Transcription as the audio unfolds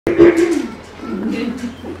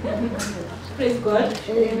Praise God.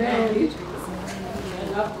 Amen. I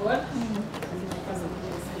love God.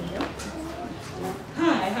 I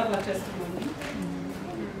have a testimony.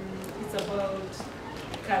 It's about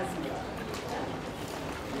cousin.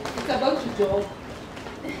 It's about job.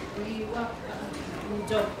 We work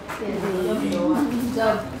job.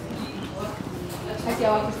 Job.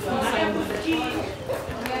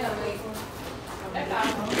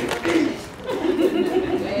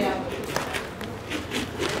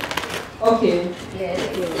 Okay. Yes.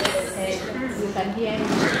 You can hear me.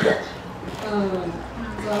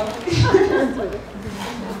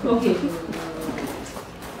 Okay.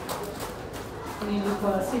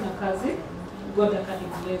 Nilikuwa sina kazi, God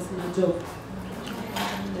akanibless na job.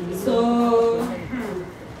 So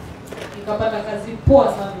nikapata kazi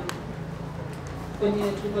poa sana.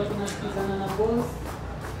 Kwenye tulikuwa tunasikizana na boss.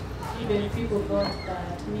 Even people thought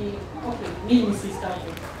that me ni sister.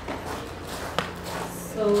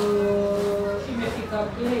 So imefika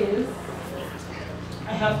place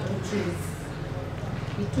I have to choose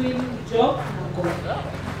between job and God.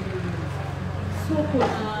 So kuna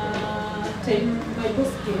time my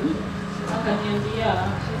boss came akaniambia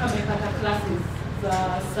amepata classes za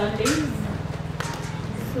Sundays.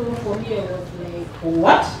 So for me I was like,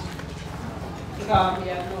 what?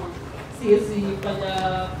 Nikamwambia no, siwezi fanya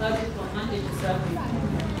kazi from Monday to Sunday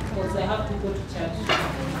because I have to go to church.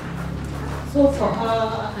 So for her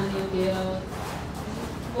akaniambia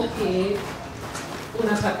okay,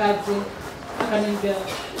 unatakaje? Akaniambia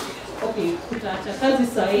okay, utaacha kazi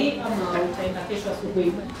sahi ama utaenda kesho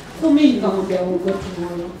asubuhi. So mimi nikamwambia we'll go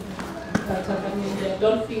tomorrow. But akaniambia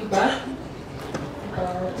don't feel bad.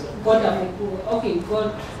 God amekuwa okay,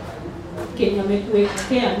 God Kenya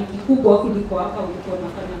amekuwekea ni kikubwa kuliko hapa ulikuwa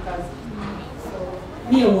unafanya kazi. So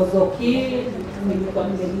mimi was okay, nilikuwa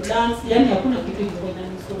nimelance, yani hakuna kitu kilikuwa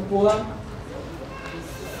inanisumbua.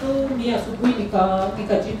 So mimi asubuhi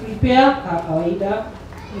nikajiprepare kwa kawaida,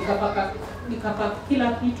 nikapaka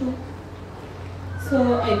kila kitu. So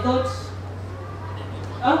I thought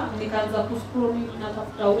nikaanza kuscroll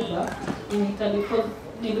natafuta Uber,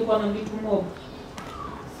 nilikuwa na vitu mob.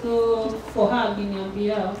 So for her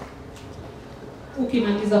aliniambia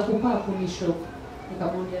ukimaliza kupaa kunisho.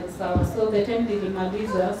 Nikamwambia sawa. So the time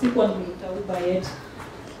nilimaliza sikuwa nimeita Uber yet.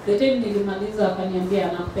 The time nilimaliza akaniambia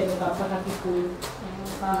anapeleka mpaka Kikuyu.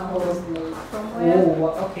 From where?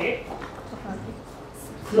 Oh, okay.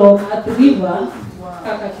 From Athi River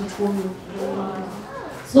mpaka Kikuyu.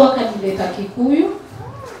 So akanileta Kikuyu.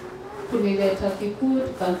 Kunileta Kikuyu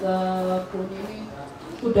tukaanza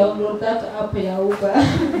download that app ya Uber.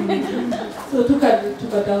 So tuka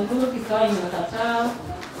download ikawa inakataa,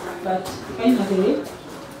 but finally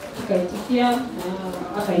tukaitikia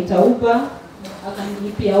akaita Uber,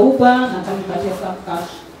 akanilipia Uber na akanipatia some cash.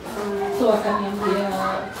 So akaniambia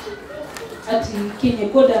ati Kenya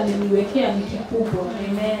God ameniwekea ni kikubwa.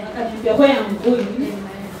 Amen. Akaniambia where I'm going,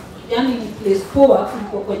 yani ni place poa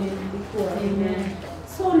kuliko kwenye nilikuwa. Amen.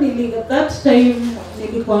 So that time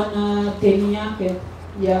nilikuwa na deni yake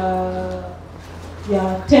ya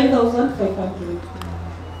 10,500.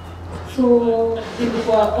 So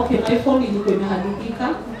ilikuwa okay, my phone ilikuwa imeharibika.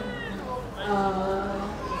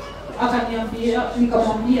 Akaniambia,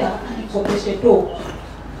 nikamwambia nikopeshe do.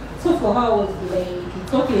 So for her was like,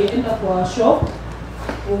 it's okay, enda kwa shop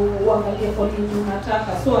uangalie phone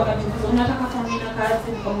unataka. So akaniambia unataka phone ina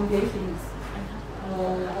kazi, nikamwambia hivi.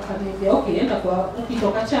 Akaniambia okay, enda kwa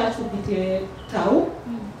ukitoka church upite tau.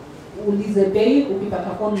 Ulize bei ukipata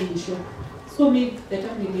phone nisho. So me the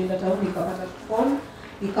time nilienda town nikapata phone,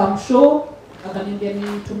 nikamshow, akaniambia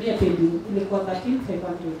nitumie pedi ilikuwa 13,500.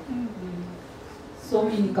 So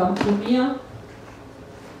mimi nikamtumia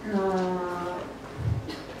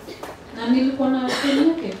na nilikuwa na pedi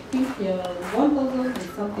yake think ya 1,000 and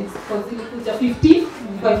something because ilikuja 15,500.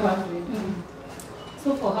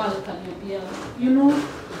 So for her akaniambia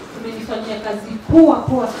umenifanyia kazi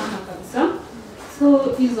poa sana kabisa. So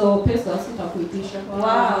hizo pesa sitakuitisha.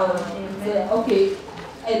 Wow. Okay.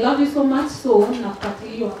 I love you so much, so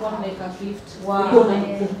nakupatia hiyo phone like a gift. Wow.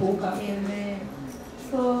 Unanikumbuka. Amen.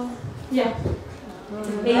 So yeah.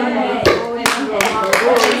 Amen.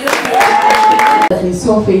 That is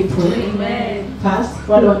so faithful. Amen. First,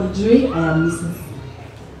 what do I am Mrs.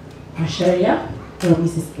 Asharia or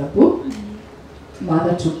Mrs. Kapu,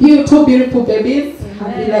 mother to two beautiful babies,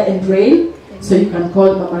 Havila and Rain. So you can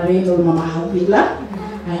call Mama Rain or Mama Havila.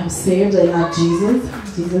 I am saved. I love Jesus.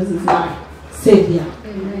 Jesus is my savior.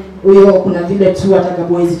 Huyo kuna vile tu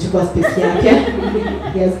atakapoezi chukua space yake.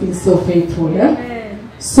 He has been so faithful.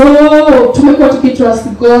 So tumekuwa tukitrust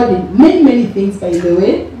God in many things, by the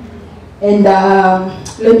way. And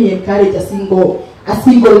let me encourage a single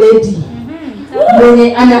lady.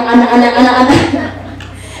 Mwenye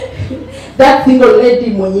that single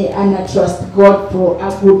lady mwenye trust God for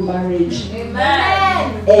a good marriage.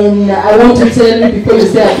 Amen. And I want to tell you before you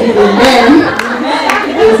say a big amen,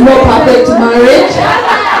 there's no perfect marriage,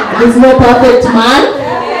 there's no perfect man.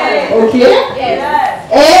 Okay? Yes.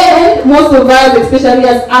 And most of us, especially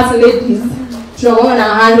as us ladies, on a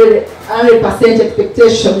 100%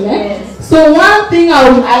 expectation. Yes. So one thing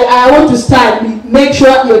I want to start with, make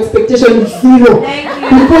sure your expectation is zero.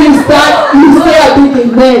 Before you start, you say a big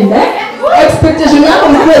amen. Expectation yako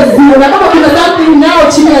is zero. Na kama kuna something now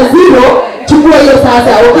chini ya zero, chukua hiyo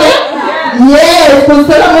sasa, okay? Yes, because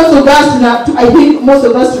most of us, I think most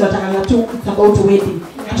of us tunataka tu it's about wedding.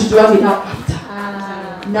 Hatujuangi now after.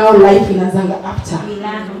 Now life inazanga after.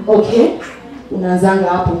 Okay? Unazanga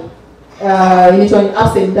hapo. Inaitwa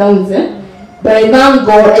ups and downs, eh? But I thank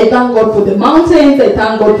God for the mountains, I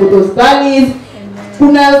thank God for those valleys.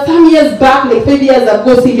 Kuna some years back, like 5 years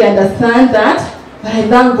ago, Cindy understand that. But I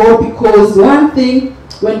thank God because one thing,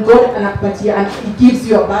 when God anakupatia and He gives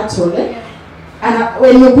you a battle, and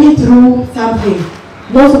when you're going through something,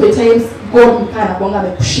 most of the times God anakuanga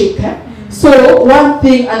amekushape. So one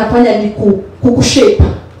thing anafanya ni kukushape.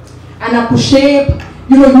 Anakushape,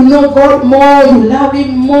 you know God more, you love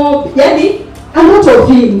Him more. Yani, a lot of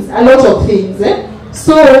things.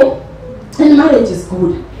 So, and marriage is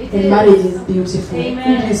good. And marriage is beautiful.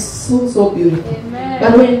 Amen. It is so beautiful. Amen.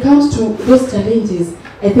 But when it comes to those challenges,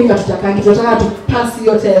 I think tunataka to pass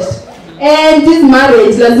your test. And this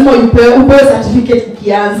marriage, lazima upewe certificate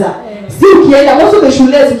ukianza. Si ukienda, most of the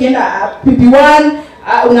shules ukienda PP1,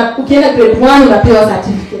 ukienda grade 1 unapewa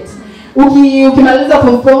certificate. Ukimaliza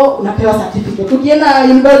form 4 unapewa certificate. Ukienda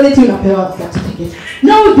university unapewa certificate.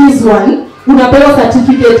 Now this one, unapewa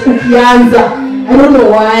certificate ukianza. I don't know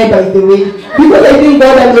why, by the way, because I think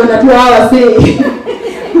God has done 2 hours say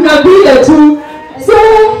unapita tu. So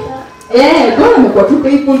God amekuwa tu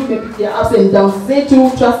faithful, tumepitia ups and downs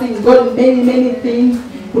zetu, trusting God in many things.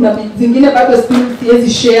 Kuna zingine bado still siwezi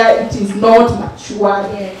share, it is not mature.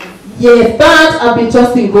 Yes, but I've been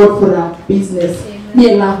trusting God for a business. Me,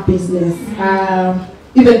 I love business.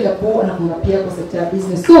 Even Gabu anakunga pia kwa sector ya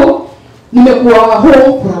business. So nimekuwa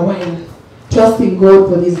home for a while, trusting God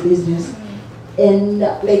for this business. And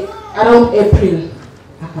like around April,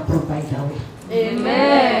 I can provide a way.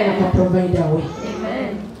 Amen. I can provide a way.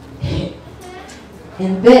 Amen.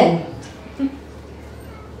 And then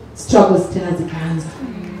struggles tena zikaanza.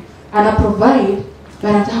 And I provide,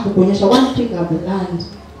 but nataka kukuonyesha one thing I've learned.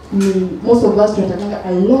 Most of us tunataka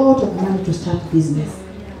a lot of money to start business.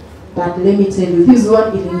 But let me tell you, this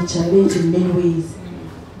one is a challenge in many ways.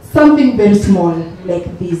 Something very small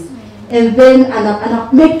like this. And then and I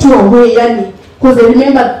make to a way, yani, because I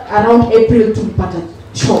remember around April tulipata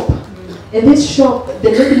shop. And this shop, the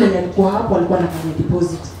lady mwenye alikuwa hapo alikuwa anafanya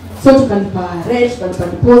deposit. So tukalipa rent, tukalipa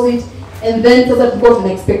deposit, and then sasa tulikuwa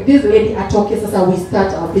tuna expect this lady atoke, sasa we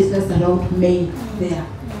start our business around May there.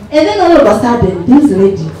 And then all of a sudden this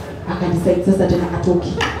lady akadecide sasa tena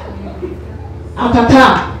atoki.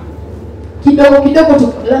 Akakaa kidogo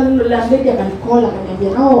tu landlady akanikola akaniambia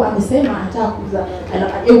no, amesema anataka kuuza,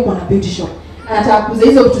 yuko na beauty shop. Anataka kuuza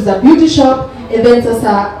hizo vitu za beauty shop, and then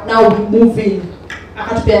sasa now we move in.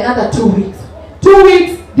 Akatupea another 2 weeks. 2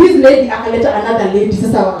 weeks this lady akaleta another lady,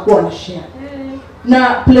 sasa wakakuwa na share.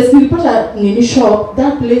 Na place nilipata nini shop,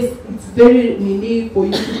 that place it's very nini for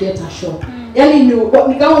you to get a shop. Yani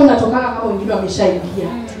ni kama unatoka kama wengine wameshaingia.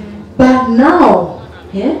 But now,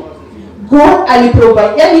 God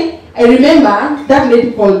aliprovide. Yani I remember that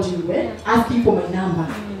lady called you, asking for my number.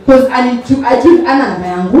 Because I give Anna namba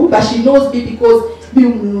yangu, but she knows me because me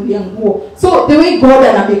umnunulia nguo. So the way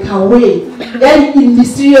God make a way, yani in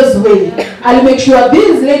mysterious way, I'll make sure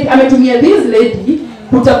this lady, ametumia this lady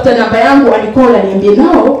kutafuta namba yangu, anicall aniambie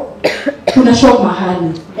now kuna shop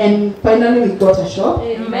mahali. And finally we got a shop.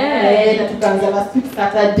 Amen. Na tukaanza last week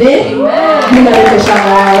Saturday. Ninalekesha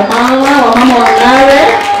wamama wangare.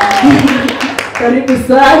 Karibu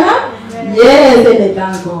sana. Yes, and I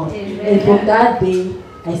thank God. And from that day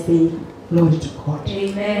I say glory to God.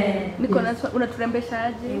 Amen.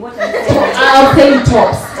 Unaturembeshaje? I'm selling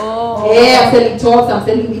tops. Oh. Yeah, I'm selling tops, I'm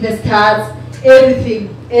selling even skirts, everything.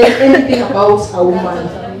 Anything about a woman.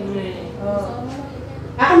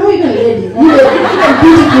 I'm not even lady. Even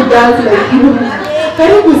beautiful girls like you.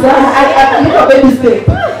 Karibu sana. I make a baby step.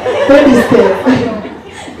 Baby step.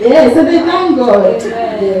 Yes, and I thank God.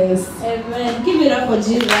 Yes. Amen. Give it up for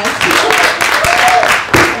Jesus.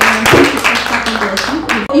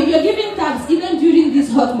 If you're giving thanks even during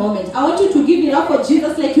this hot moment, I want you to give it up for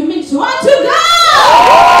Jesus like you mean to want to go.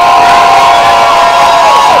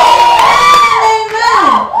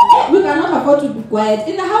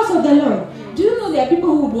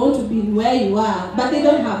 you are, but they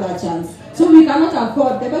don't have that chance. So we cannot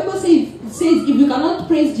afford. The Bible says if you cannot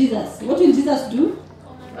praise Jesus, what will Jesus do?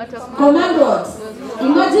 Command what?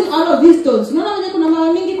 Imagine all of these stones. Imagine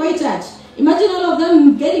all of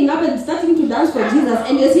them getting up and starting to dance for Jesus,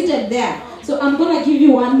 and you're seated there. So I'm gonna give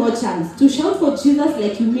you one more chance to shout for Jesus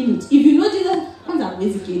like you mean it. If you know Jesus, why are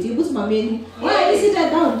you seated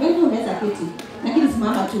down?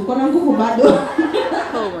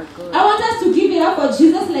 I want us to give it up for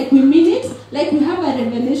Jesus like we mean it, like we have a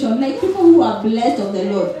revelation, like people who are blessed of the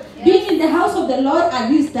Lord. Being in the house of the Lord at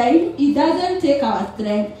this time, it doesn't take our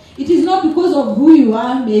strength. It is not because of who you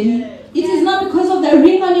are, Mary. It is not because of the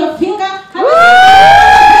ring on your finger.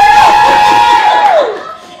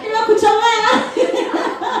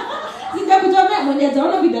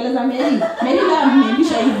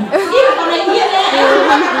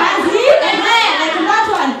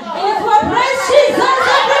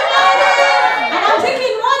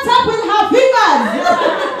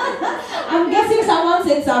 I'm guessing someone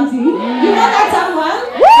said something. You know that someone?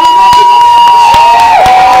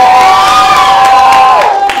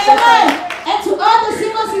 Amen. And to all the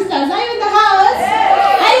single sisters, are you in the house?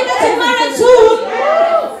 Are you getting married soon?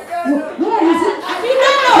 Where is it? You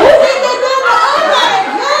don't know. Who said they don't know? Oh my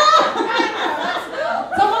God.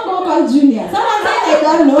 Someone go call Junior. Someone said they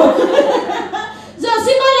don't know. So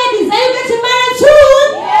single ladies, are you getting married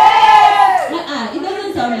soon? Yes. It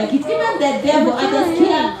doesn't sound like it. Even the devil at the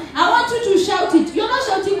scare. I want you to shout it. You're not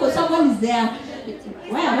shouting because someone is there.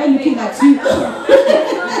 Why am I looking at you?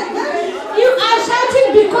 You are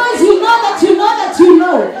shouting because you know that you know that you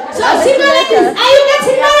know. So single ladies, are you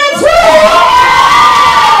getting married too?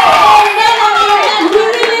 Amen. We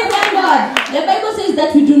really thank God. The Bible says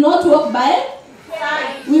that we do not walk by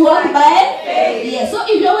sight. We walk by faith. Yes. So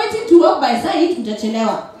if you're waiting to walk by sight,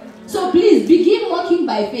 utachelewa. So please begin walking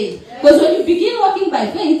by faith. Because when you begin walking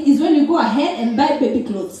by faith is when you go ahead and buy baby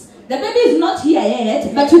clothes. The baby is not here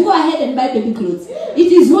yet, but you go ahead and buy baby clothes. It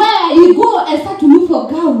is where you go and start to look for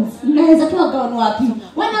gowns. When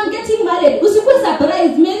I'm getting married, usikuwe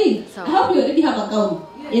surprised, Mary. I hope you already have a gown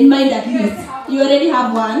in mind at least. You already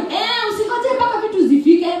have one.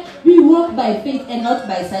 We walk by faith and not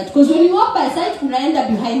by sight. Because when you walk by sight, you end up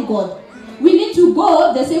behind God. We need to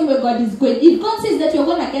go the same way God is going. If God says that you're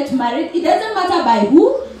going to get married, it doesn't matter by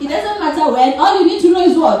who, it doesn't matter when. All you need to know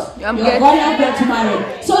is what? You're going to get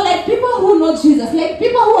married. So like people who know Jesus, like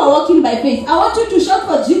people who are walking by faith, I want you to shout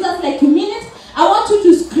for Jesus like you mean it. I want you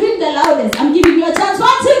to scream the loudest. I'm giving you a chance.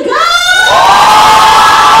 Once you go!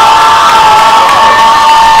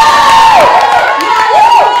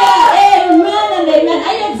 Amen and amen.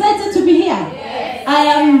 Are you excited to be here? Yes. I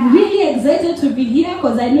am really excited to be here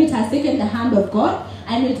because I know it has taken the hand of God.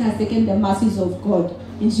 I know it has taken the mercies of God.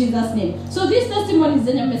 In Jesus' name. So these testimonies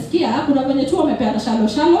zenye mmesikia, kuna venye tu wamepeana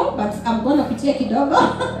shallow, but I'm gonna pitia kidogo.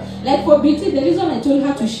 Like for BT, the reason I told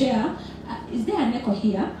her to share, is there an echo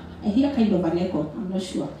here? I hear kind of an echo, I'm not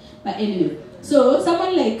sure. But anyway, so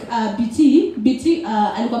someone like BT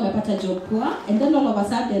alikuwa amepata job poa, and then all of a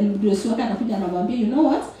sudden, DoZ wake anakuja anamwambia, you know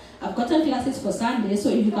what? I've gotten classes for Sunday, so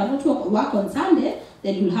if you cannot work on Sunday,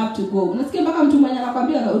 then you'll have to go. Unasikia mpaka mtu mwenye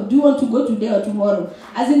anakuambia, do you want to go today or tomorrow?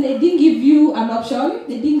 As in, they didn't give you an option,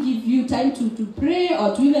 they didn't give you time to pray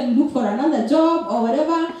or to even look for another job or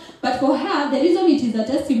whatever. But for her, the reason it is a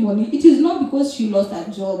testimony, it is not because she lost her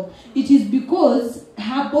job. It is because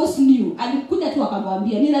her boss knew. Alikuja tu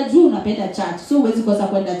akamwambia, ninajua unapenda church, so huwezi kosa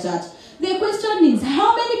kwenda church. The question is,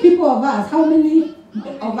 how many people of us, how many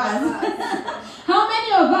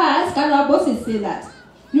of us can our bosses say that?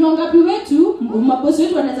 Ni wangapi wetu, mabosi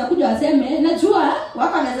wetu wanaweza kuja waseme, najua,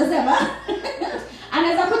 wako wanaweza sema,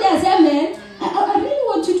 anaweza kuja waseme, I really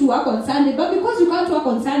want you to work on Sunday, but because you can't work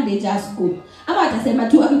on Sunday, just go. Ama atasema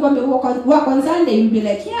tu, akikwambia work on Sunday, you'll be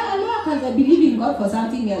like, yeah, I know, because I believe in God for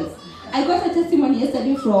something else. I got a testimony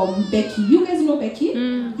yesterday from Becky. You guys know Becky?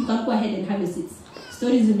 You can go ahead and have a seat.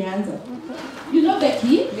 Stories in the answer. You know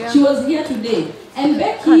Becky? Yeah. She was here today. And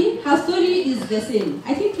Becky, her story is the same.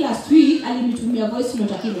 I think last week, alinitumia voice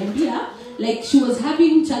note akiniambia, like she was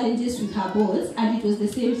having challenges with her boss, and it was the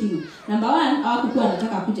same thing. Number one, hawakuwa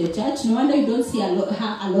wanataka kuja church. No wonder you don't see her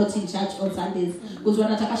a lot in church on Sundays, because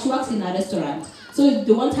wanataka, she works in a restaurant. So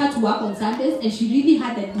they want her to work on Sundays, and she really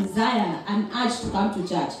had a desire and urge to come to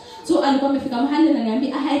church. So alikuwa amefika mahali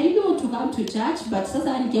ananiambia, I really want to come to church, but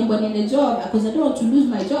sasa nikiambiwa niende job, because I don't want to lose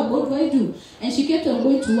my job, what do I do? And she kept on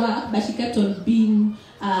going to work, but she kept on being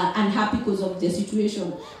unhappy because of the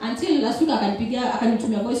situation. Until last week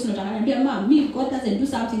akanitumia voice note akaniambia, "Mom, me, God doesn't do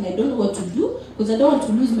something, I don't know what to do, because I don't want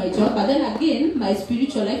to lose my job. But then again, my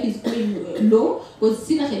spiritual life is going low because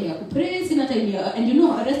sina time ya kupray, sina time ya, and you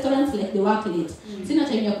know restaurants like they work late. Sina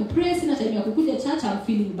time ya kupray, sina time ya kukuja church. I'm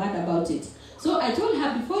feeling bad about it. So I told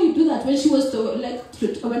her before you do that, when she was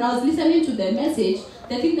when I was listening to the message,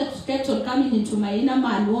 the thing that kept on coming into my inner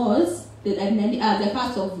man was the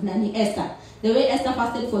fast of Nani Esther. The way Esther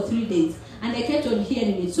fasted for 3 days. And I kept on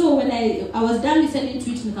hearing it. So when I was done listening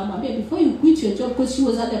to it, Nikamwambia, before you quit your job, because she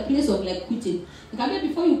was at the place of like quitting. Nikamwambia,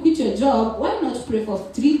 before you quit your job, why not pray for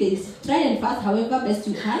 3 days? Try and fast however best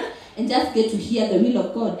you can and just get to hear the will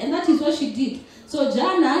of God. And that is what she did. So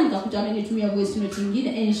Jana, nikakuta amenitumia voice note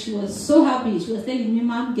nyingine, and she was so happy. She was telling me,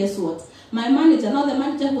 Mom, guess what? My manager, now the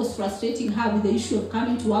manager was frustrating her with the issue of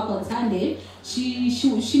coming to work on Sunday. She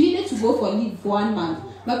needed to go for leave for 1 month.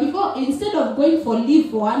 But instead of going for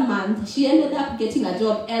leave for 1 month, she ended up getting a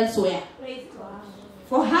job elsewhere.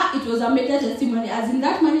 For her, it was a major testimony, as in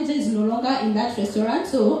that manager is no longer in that restaurant,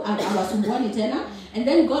 so I was tena. And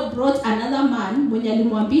then God brought another man, when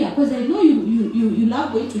yalimwambia, because I know you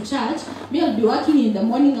love going to church, me I'll be working in the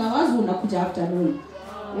morning hours, unakuja afternoon.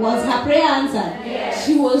 Was her prayer answered? Yes.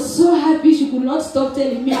 She was so happy, she could not stop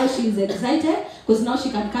telling me how she is excited, because now she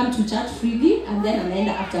can come to church freely and then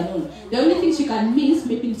another afternoon. The only thing she can miss,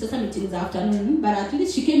 maybe Mr. meetings afternoon, but at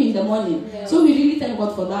least she came in the morning. Yeah. So we really thank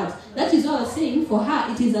God for that. That is what I was saying. For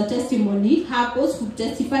her, it is a testimony. Her post would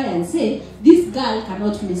testify and say, this girl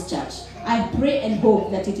cannot miss church. I pray and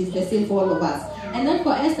hope that it is the same for all of us. And then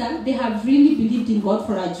for Esther, they have really believed in God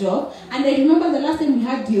for a job. And I remember the last time we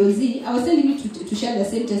had DoZ, I was telling you to share the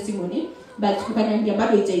same testimony, but ukaniambia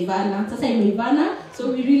bado itaivana. Sasa imeivana.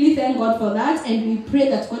 So we really thank God for that, and we pray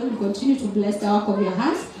that God will continue to bless the work of your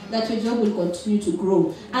hands, that your job will continue to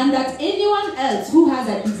grow, and that anyone else who has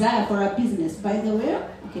a desire for a business, by the way,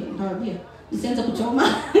 okay,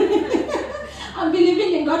 I'm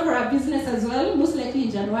believing in God for a business as well, most likely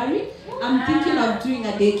in January. I'm thinking of doing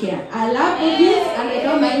a daycare. I love babies and I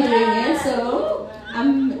don't mind doing it, so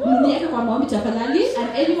I'm and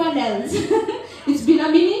anyone else. It's been a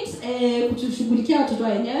minute,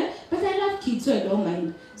 but I love kids, so I don't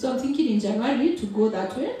mind. So I'm thinking in January to go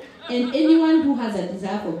that way. And anyone who has a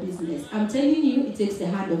desire for business, I'm telling you, it takes the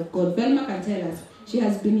hand of God. Velma can tell us. She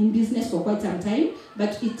has been in business for quite some time,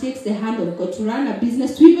 but it takes the hand of God to run a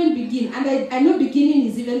business, to even begin. And I know beginning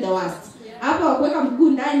is even the worst.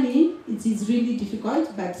 It is really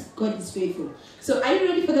difficult, but God is faithful. So are you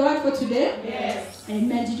ready for the word for today? Yes.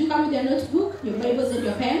 Amen. Did you come with your notebook, your Bibles, and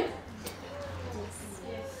your pen?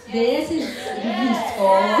 The yes is released.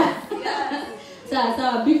 Oh.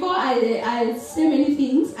 So before I say many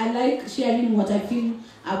things, I like sharing what I feel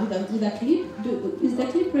with a clip. Is the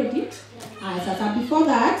clip ready? So before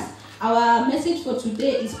that, our message for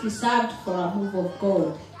today is preserved for a move of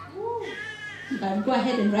God. You can go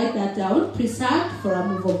ahead and write that down. Preserved for a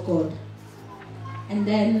move of God. And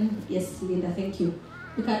then, yes, Linda, thank you.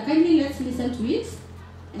 You can kindly let's listen to it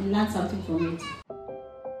and learn something from it.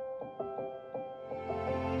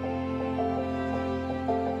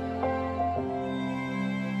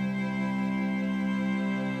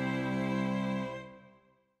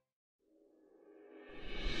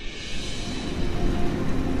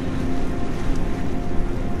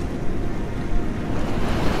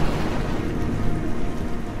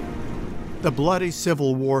 The bloody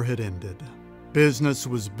Civil War had ended. Business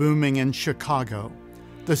was booming in Chicago.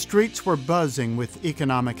 The streets were buzzing with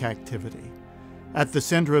economic activity. At the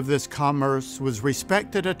center of this commerce was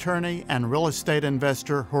respected attorney and real estate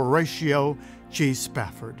investor Horatio G.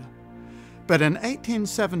 Spafford. But in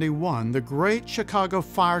 1871, the Great Chicago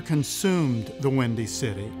Fire consumed the Windy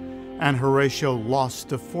City, and Horatio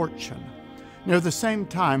lost a fortune. Near the same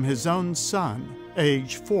time, his own son,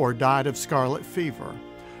 age 4, died of scarlet fever.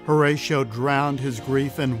 Horatio drowned his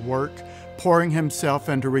grief in work, pouring himself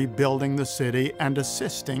into rebuilding the city and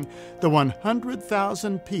assisting the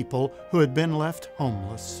 100,000 people who had been left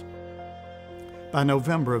homeless. By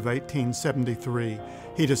November of 1873,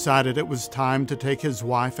 he decided it was time to take his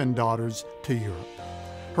wife and daughters to Europe.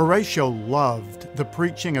 Horatio loved the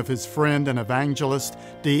preaching of his friend and evangelist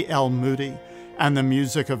D.L. Moody and the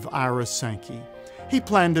music of Ira Sankey. He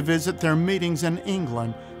planned to visit their meetings in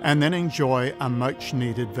England and then enjoy a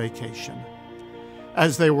much-needed vacation.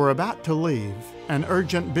 As they were about to leave, an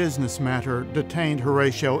urgent business matter detained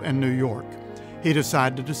Horatio in New York. He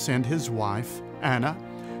decided to send his wife, Anna,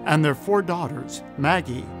 and their 4 daughters,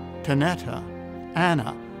 Maggie, Tanetta,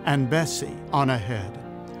 Anna, and Bessie, on ahead.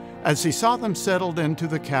 As he saw them settled into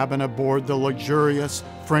the cabin aboard the luxurious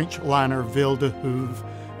French liner Ville de Houve,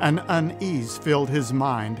 an unease filled his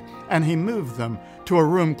mind, and he moved them to a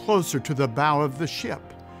room closer to the bow of the ship.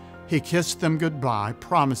 he kissed them goodbye,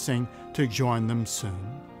 promising to join them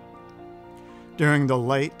soon. During the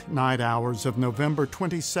late night hours of November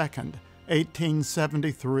 22nd,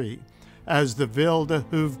 1873, as the Wilde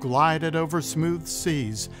Hoeve glided over smooth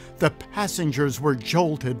seas, the passengers were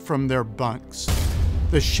jolted from their bunks.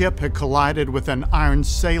 The ship had collided with an iron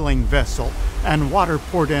sailing vessel, and water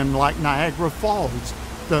poured in like Niagara Falls.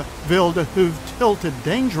 The Wilde Hoeve tilted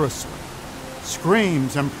dangerously.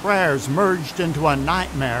 Screams and prayers merged into a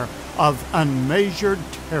nightmare of unmeasured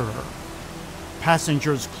terror.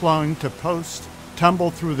 Passengers clung to posts,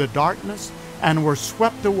 tumbled through the darkness, and were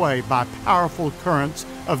swept away by powerful currents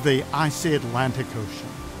of the icy Atlantic Ocean.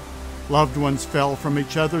 Loved ones fell from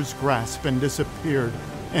each other's grasp and disappeared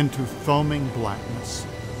into foaming blackness.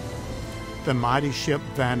 The mighty ship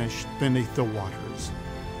vanished beneath the waters.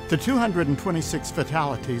 The 226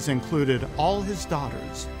 fatalities included all his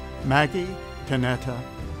daughters, Maggie, Tanetta,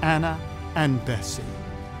 Anna, and Bessie.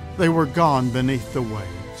 They were gone beneath the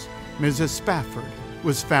waves. Mrs. Spafford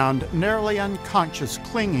was found nearly unconscious,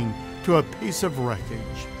 clinging to a piece of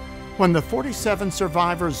wreckage. When the 47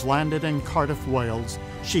 survivors landed in Cardiff, Wales,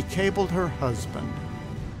 she cabled her husband,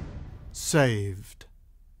 "Saved,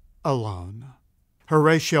 alone."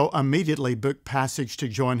 Horatio immediately booked passage to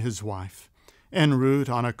join his wife. En route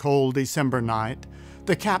on a cold December night,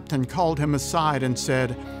 the captain called him aside and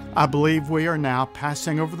said, "I believe we are now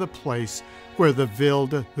passing over the place where the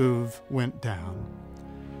Wilde Hoeve went down."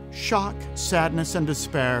 Shock, sadness, and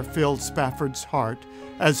despair filled Spafford's heart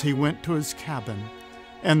as he went to his cabin.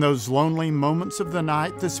 In those lonely moments of the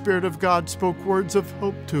night, the Spirit of God spoke words of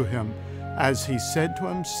hope to him as he said to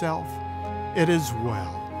himself, "It is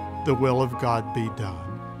well, the will of God be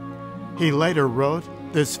done." He later wrote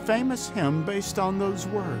this famous hymn based on those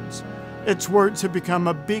words. Its words have become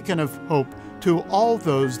a beacon of hope to all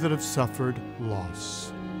those that have suffered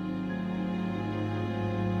loss.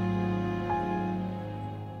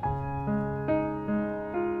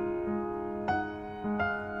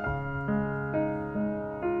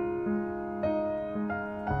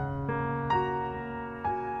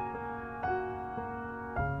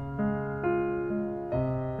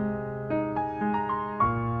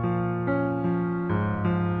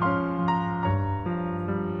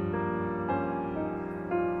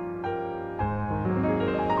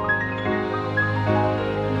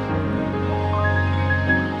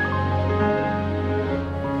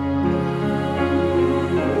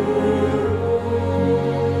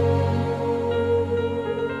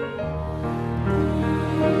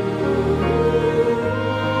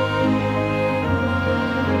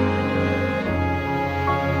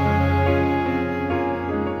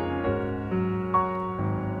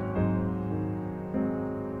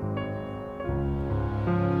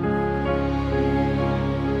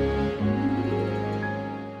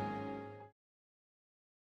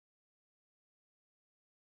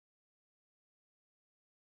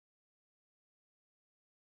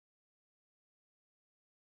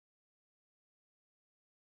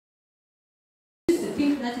 I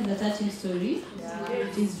think that is a touching story.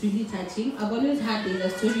 It is really touching. I've always had a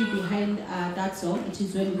story behind that song, It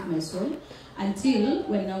Is Well With My Soul, until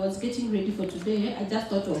when I was getting ready for today, I just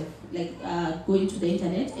thought of going to the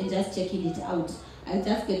internet and just checking it out. I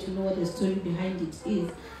just get to know what the story behind it is.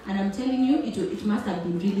 And I'm telling you, it must have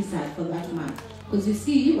been really sad for that man. Because you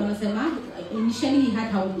see, when I said man, initially he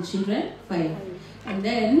had how many children? 5. And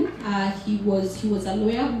then he was a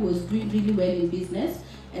lawyer who was doing really well in business.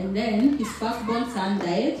 And then his firstborn son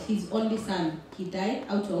died, his only son. He died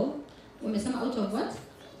out of what?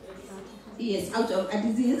 Yes, out of a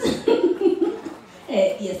disease.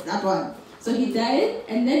 Yes, that one. So he died,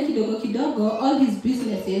 and then kidogo, all his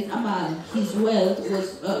businesses, his wealth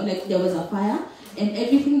was there was a fire, and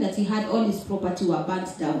everything that he had, all his property were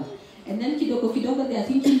burnt down. And then kidogo, they are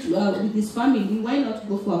thinking with his family, why not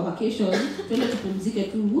go for a vacation,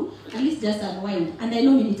 at least just unwind. And I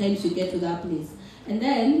know many times you get to that place. And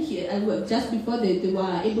then just before they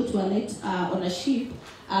were able to alight on a ship,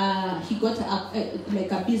 he got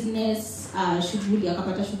a business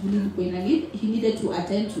he needed to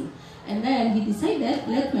attend to. And then he decided,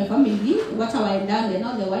 let my family, what I had done, and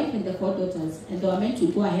now the wife and the 4 daughters, and they were meant to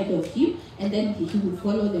go ahead of him, and then he would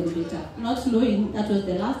follow them later, not knowing that was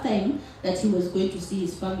the last time that he was going to see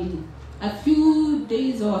his family. A few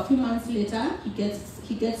days or a few months later, he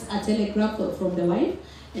gets a telegram from the wife,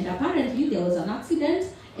 and apparently there was an accident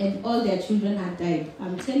and all their children had died.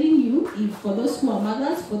 I'm telling you, if for those who are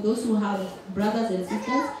mothers, for those who have brothers and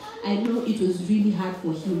sisters, I know it was really hard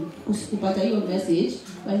for him. Kupata your message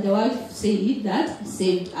when the wife said that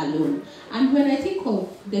saved alone. And when I think of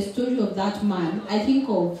the story of that man, I think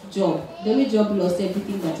of Job, the way Job lost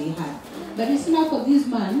everything that he had. But it's not for this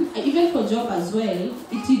man, even for job as well,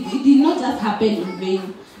 it did not just happen in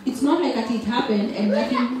vain. It's not like that it happened and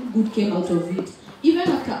nothing good came out of it. Even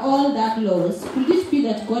after all that loss, could it be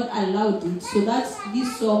that God allowed it so that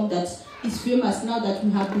this song that is famous now that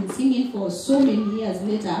we have been singing for so many years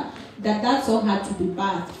later, that song had to be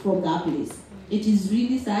birthed from that place. It is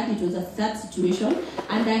really sad. It was a sad situation,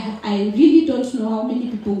 and I really don't know how many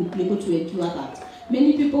people would be able to endure that.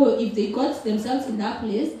 Many people, if they got themselves in that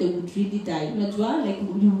place, they would really die. Like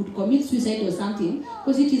you would commit suicide or something,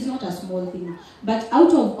 because it is not a small thing. But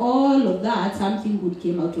out of all of that, something good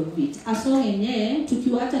came out of it. A song yenye,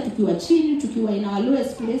 tukiwa chini, tukiwa in our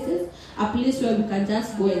lowest places, a place where we can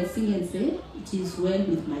just go and sing and say, it is well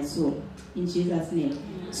with my soul, in Jesus' name.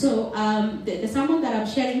 So the sermon that I'm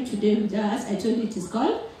sharing today with us, I told you it is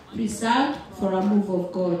called Preserved for a Move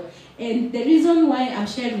of God. And the reason why I'm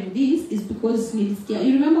sharing this is because you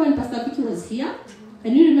remember when Pastor Vicky was here?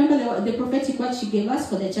 And you remember the prophetic word she gave us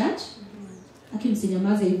for the church?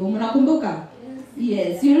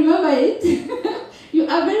 Yes, you remember it? You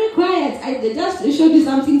are very quiet. I just showed you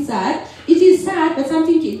something sad. It is sad, but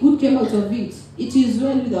something good came out of it. It is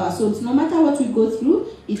well with our souls. No matter what we go through,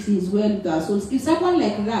 it is well with our souls. If someone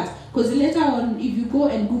like that, because later on, if you go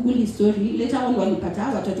and Google his story, later on,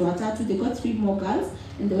 walipata watoto watatu, they got 3 more girls,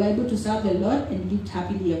 and they were able to serve the Lord and lived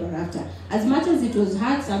happily ever after. As much as it was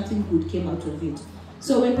hard, something good came out of it.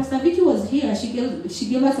 So when Pastor Vicky was here, she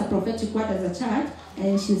gave us a prophetic word as a church,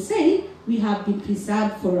 and she said, we have been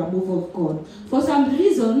preserved for a move of God. For some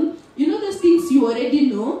reason, you know those things you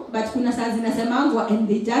already know, but kuna saa zinasemangwa and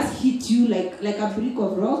they just hit you like a brick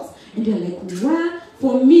of rocks, and you're like, wow.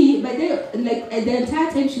 For me, but then, like the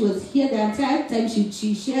entire time she was here, the entire time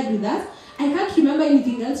she shared with us, I can't remember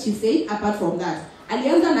anything else she said apart from that.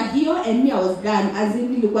 Alianza na hiyo, and me, I was done, as in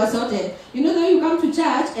nilikuwa sorted. You know that you come to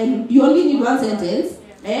church and you only need one sentence,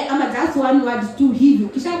 ama just one word to hivi.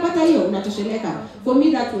 Ukishapata hiyo unatosheleka. For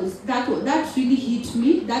me that really hit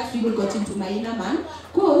me. That really got into my inner man.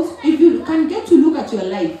 Because if you can get to look at your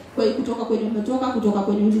life, kutoka kwenye umetoka, kutoka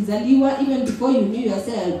kwenye ulizaliwa, even before you knew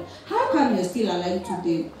yourself, how come you're still alive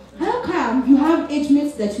today? How come you have age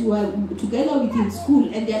mates that you were together with in school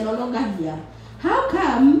and they are no longer here? How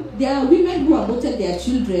come there are women who aborted their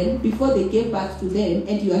children before they gave birth to them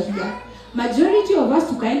and you are here? Majority of us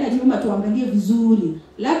tukaenda nyuma tuangalie vizuri.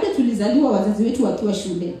 Labda tulizaliwa wazazi wetu wakiwa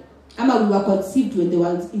shule. Ama we were conceived when they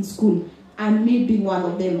were in school. And me being one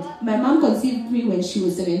of them. My mom conceived me when she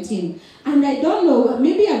was 17. And I don't know,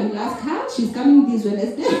 maybe I will ask her. She's coming this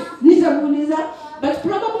Wednesday. But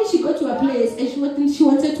probably she got to a place and she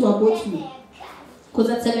wanted to abort me. Because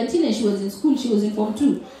at 17 and she was in school, she was in Form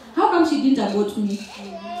 2. How come she didn't abort me?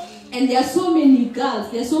 And there are so many girls,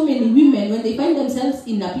 there are so many women, when they find themselves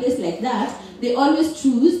in a place like that, they always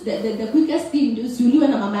choose the quickest thing. You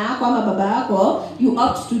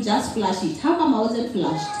opt to just flash it. How come I wasn't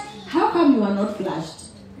flashed? How come you are not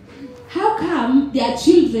flashed? How come there are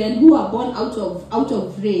children who are born out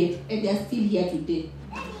of rape and they are still here today?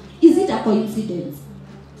 Is it a coincidence?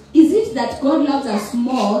 Is it that God loves us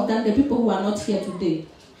more than the people who are not here today?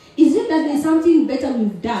 Is it that there's something better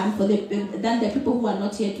we've done than the people who are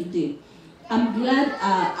not here today? I'm glad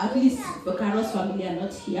at least Carol's family are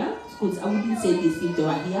not here, because I wouldn't say this if they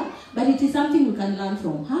were here, but it is something we can learn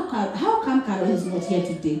from. How come Carol is not here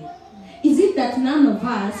today? Is it that none of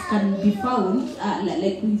us can be found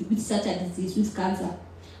with such a disease, with cancer?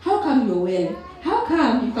 How come you're well? How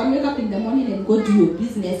come you can wake up in the morning and go do your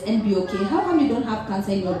business and be okay? How come you don't have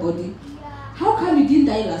cancer in your body? How come you didn't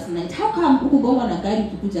die last night? How come ukugonga na gari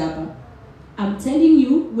kukuja hapa? I'm telling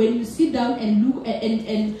you, when you sit down and look at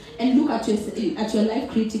your life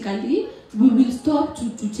critically, we will stop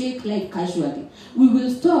to take life casually. We will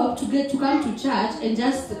stop to come to church and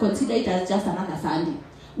just consider it as just another Sunday.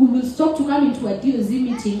 We will stop to come into a DoZ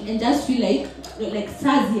meeting and just feel like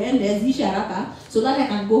sazi and zishi haraka so that I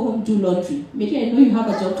can go home do laundry. Maybe I know you have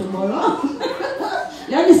a job tomorrow.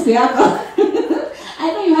 Let me stay up.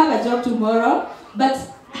 I know you have a job tomorrow, but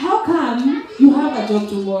how come you have a job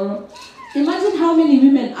tomorrow? Imagine how many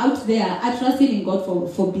women out there are trusting in God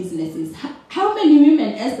for businesses. How many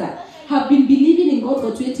women, Esther, have been believing in God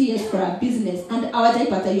for 20 years for a business and our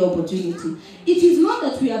your opportunity? It is not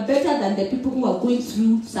that we are better than the people who are going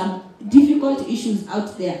through some difficult issues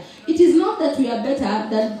out there. It is not that we are better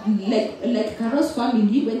than like Carol's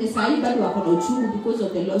family when they say because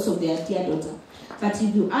of the loss of their dear daughter. But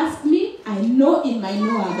if you ask me, I know in my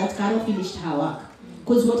Noah that Carol finished her work.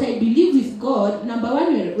 Because what I believe with God, number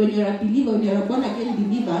one, when you're a believer, when you're a born-again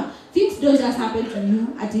believer, things don't just happen to you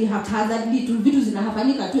at haphazardly, to videos in a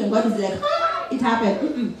happening and God is like, it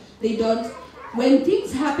happened. They don't. when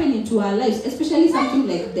things happen into our lives, especially something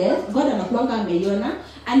like death, God anakuanga ameiona.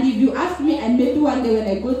 And if you ask me, and maybe one day when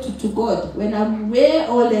I go to God, when I'm way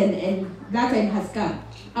old and that time has come,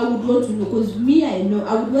 I would want to know, because me, I know,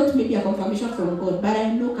 I would want maybe a confirmation from God, but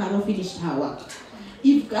I know Carol finished her work.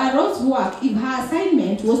 If Carol's work, if her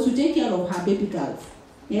assignment was to take care of her baby girls,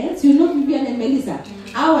 yes, you know Vivian and Melissa,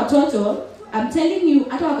 our total, I'm telling you,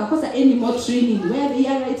 hata wakakosa any more training where they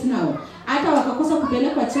are right now, hata wakakosa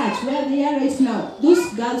kupelekwa church where they are right now,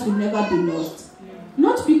 those girls will never be lost.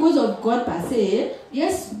 Not because of God per se.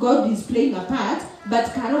 Yes, God is playing a part, but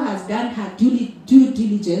Carol has done her due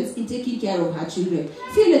diligence in taking care of her children.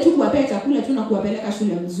 Si ile tu kuwapea chakula tu na kuwapeleka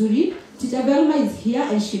shule mzuri. Teacher Velma is here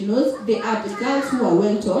and she knows they are the girls who are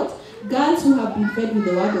well taught, girls who have been fed with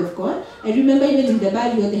the word of God. I remember even in the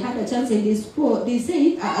Bible they had a chance and they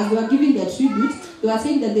said, as they were giving their tribute, they were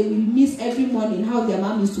saying that they will miss every morning how their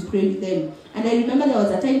mom used to pray with them. And I remember there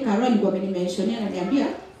was a time Carol mentioned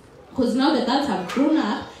and because now the girls have grown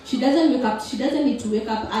up, she doesn't wake up, she doesn't need to wake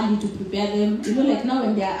up early to prepare them. You know, like now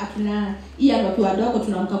when they are akina iya wakiwa wadogo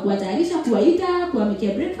tunaamka kuwatayarisha, kuwaita,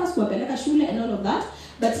 kuwamekea breakfast, kuwapeleka shule and all of that.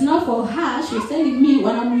 But now for her, she's telling me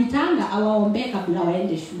wanamuitanga awaombe kabla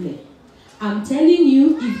waende shule. I'm telling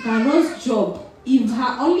you, if Carol's job, if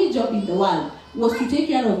her only job in the world was to take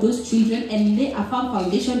care of those children and lay a firm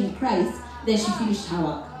foundation in Christ, then she finished her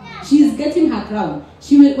work. She is getting her crown.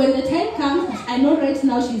 She will, when the time comes, I know right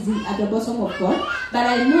now she's at the bosom of God, but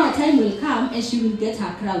I know a time will come and she will get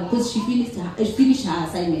her crown because she finished her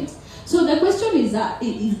assignment. So the question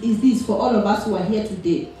is this for all of us who are here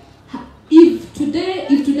today. If today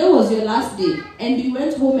was your last day and you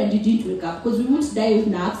went home and you didn't wake up, because we won't die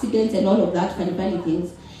in accidents and all of that funny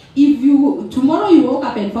things. If tomorrow you woke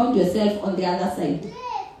up and found yourself on the other side,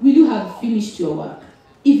 will you have finished your work?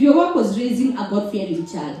 If your work was raising a God-fearing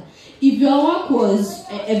child, if your work was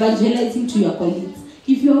evangelizing to your colleagues,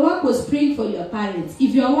 if your work was praying for your parents,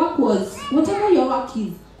 if your work was whatever your work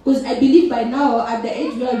is, because I believe by now at the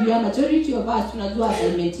age where we are, majority of us tunajua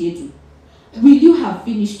assignment yetu. Will you have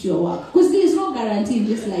finished your work? Because there is no guarantee in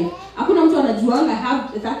this life. Hakuna mtu anajuanga I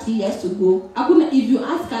have 30 years to go. Hakuna, if you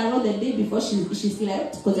ask Carol the day before she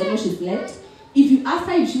slept, because I know she slept, if you ask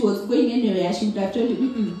her if she was going anywhere, she would have told you,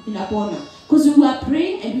 inapona. Because we were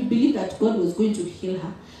praying and we believed that God was going to heal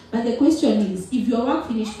her. But the question is, if your work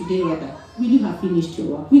finished today, rather, will you have finished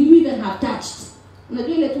your work? Will you even have touched?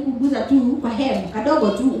 Unajua ile tu kuguza tu kwa hem,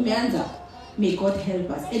 kadogo tu umeanza. May God help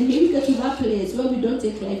us. And maybe get to that place where we don't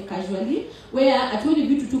take life casually, where atuoni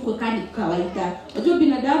vitu tu kwa kawaida. Unajua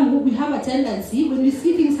binadamu, we have a tendency, when we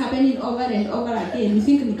see things happening over and over again, we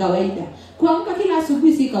think ni kawaida. Kuamka kila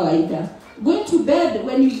asubuhi si kawaida. Going to bed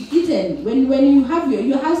when you've eaten, when you have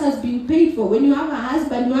your house has been paid for, when you have a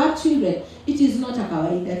husband, you have children, it is not a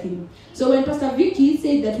kawaida thing. So when Pastor Vicky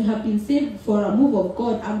said that we have been saved for a move of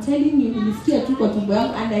God, I'm telling you, nilisikia tu kwa tumbo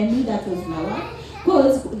yangu, and I knew that was my work.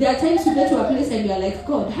 Because there are times you get to a place and you are like,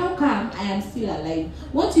 God, how come I am still alive?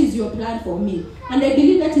 What is your plan for me? And I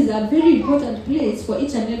believe that is a very important place for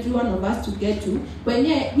each and every one of us to get to. When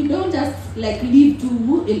we don't just like live to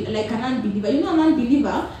like an unbeliever. You know, an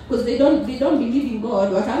unbeliever, because they don't believe in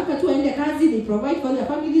God. Wataamka tu waende kazi, they provide for their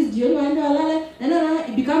families, jioni waende walale.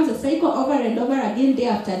 It becomes a cycle over and over again, day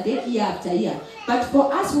after day, year after year. But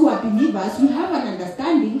for us who are believers, we have an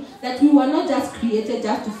understanding that we were not just created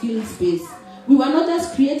just to fill space. We were not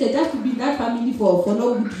just created just to be that family for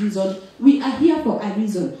no good reason. We are here for a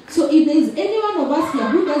reason. So if there is any one of us here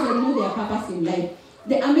who doesn't know their purpose in life,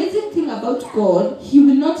 the amazing thing about God, He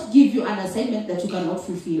will not give you an assignment that you cannot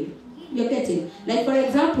fulfill. You're getting? Like for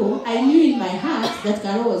example, I knew in my heart that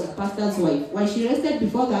Carol was a pastor's wife. Why she rested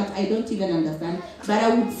before that, I don't even understand. But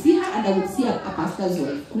I would see her and I would see a pastor's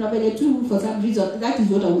wife. For some reason, that is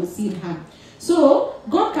what I would see in her. So,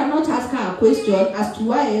 God cannot ask her a question as to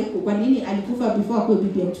why kwa nini alikufa before akuwe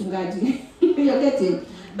bibi mchungaji. You're getting?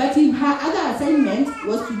 But if her other assignment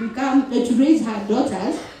was to raise her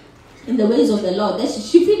daughters in the ways of the Lord, then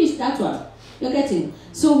she finished that one. You're getting?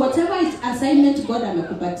 So whatever is assignment God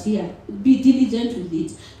amekupatia, be diligent with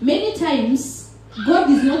it. Many times,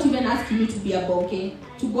 God is not even asking you to be a bonke,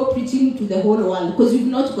 to go preaching to the whole world, because you've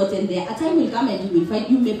not gotten there. A time will come and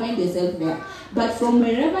you may find yourself there. But from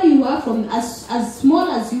wherever you are, from as small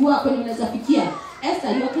as you are, when you are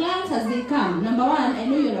Esther, your clients as they come, number one, I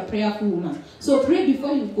know you're a prayerful woman. So pray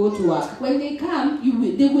before you go to work. When they come,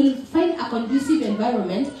 they will find a conducive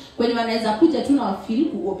environment when wanaweza kuja tu na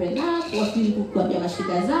feel ku open up, or feel kuambia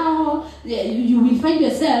mashida zao. You will find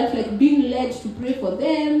yourself like being led to pray for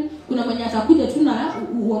them. Kuna mwenye atakuja tu na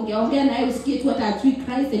uongea naye usikie tu hata ajui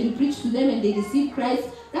Christ, and you preach to them and they receive Christ.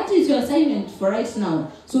 That is your assignment for right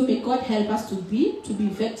now. So may God help us to be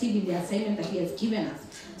effective in the assignment that He has given us.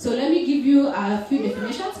 So let me give you a few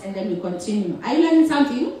definitions and then we continue. Are you learning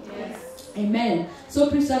something? Yes. Amen. So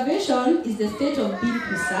preservation is the state of being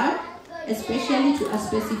preserved, especially to a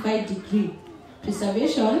specified degree.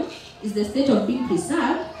 Preservation is the state of being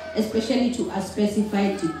preserved, especially to a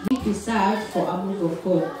specified degree. Preserved for a move of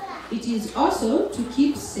God. It is also to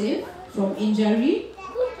keep safe from injury,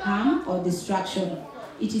 harm, or destruction.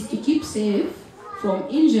 It is to keep safe from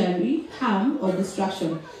injury, harm, or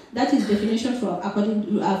destruction. That is definition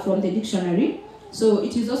from the dictionary. So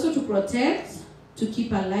it is also to protect, to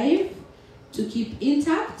keep alive, to keep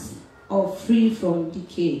intact, or free from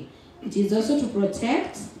decay. It is also to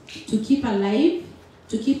protect, to keep alive,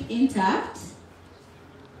 to keep intact,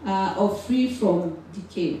 or free from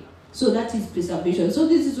decay. So that is preservation. So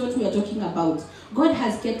this is what we are talking about. God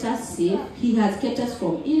has kept us safe. He has kept us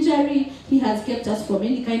from injury. He has kept us from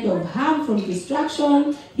any kind of harm, from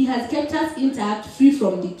destruction. He has kept us intact, free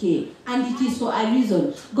from decay. And it is for a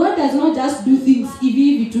reason. God does not just do things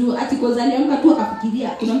hivi tu ati aliamka tu akafikiria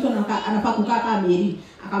kuna mtu anafaa kukaa kama Mary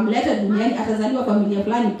akamleta duniani atazaliwa familia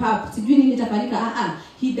fulani pap sijui nini itafanyika.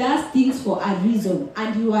 He does things for a reason,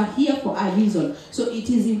 and you are here for a reason. So it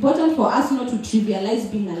is important for us not to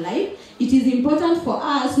trivialize being alive. It is important for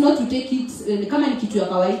us not to take it kama ni kitu ya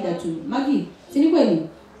kawaida tu. Magi, si ni kweli?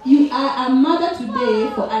 You are a mother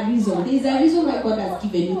today for a reason. There is a reason why God has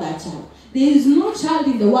given you that child. There is no child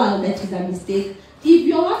in the world that is a mistake. If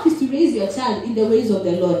your work is to raise your child in the ways of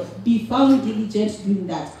the Lord, be found diligent doing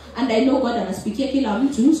that. And I know God anaspikia kila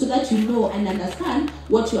mtu so that you know and understand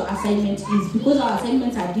what your assignment is, because our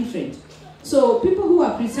assignments are different. So people who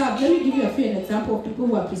are preserved, let me give you an example of people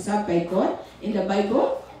who are preserved by God in the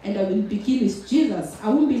Bible, and I will begin with Jesus. I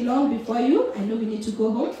won't be long before you. I know we need to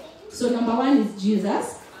go home. So number one is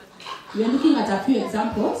Jesus. We are looking at a few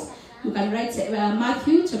examples. You can write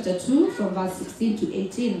Matthew chapter 2 from verse 16 to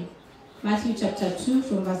 18. Matthew chapter 2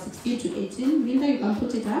 from verse 16 to 18. Linda, you can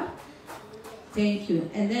put it up. Thank you.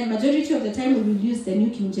 And then majority of the time we will use the New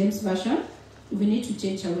King James Version. If we need to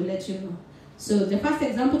change, I will let you know. So the first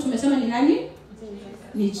example tumesema ni nani?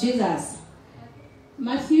 Ni Jesus.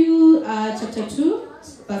 Matthew chapter 2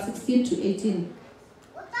 verse 16 to 18.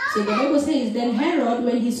 So the Bible says, then Herod,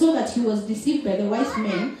 when he saw that he was deceived by the wise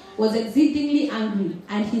men, was exceedingly angry,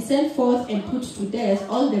 and he sent forth and put to death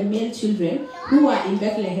all the male children who were in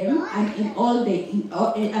Bethlehem and in all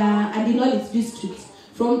its districts,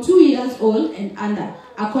 from 2 years old and under,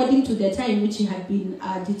 according to the time which he had been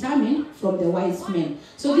determined from the wise men.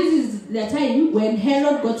 So this is the time when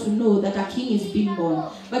Herod got to know that a king is being born.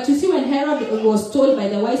 But you see, when Herod was told by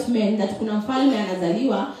the wise men that kuna mfalme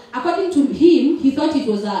anazaliwa, according to him, he thought it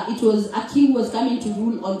was a king who was coming to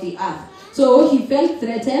rule on the earth. So he felt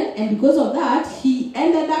threatened, and because of that, he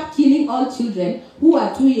ended up killing all children who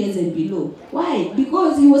are 2 years and below. Why?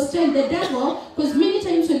 Because he was trying the devil, because many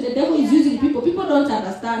times when the devil is using people don't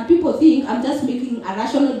understand. People think I'm just making a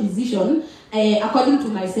rational decision according to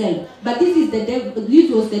myself. But this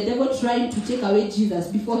was the devil trying to take away Jesus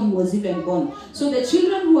before he was even born. So the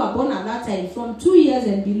children who were born at that time from 2 years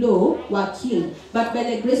and below were killed. But by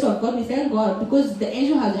the grace of God, we thank God, because the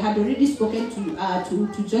angel had already spoken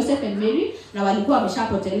to Joseph and Mary. Na walikuwa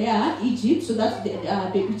wameshapotelea Egypt, so that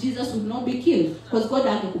baby Jesus would not be killed, because God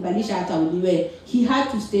angekubalisha hata uliwe. He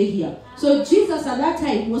had to stay here. So Jesus at that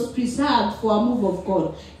time was preserved for a move of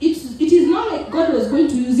God. It is not like God was going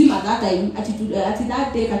to use him at that time, at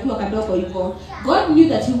that day, God knew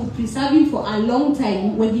that he would preserve him for a long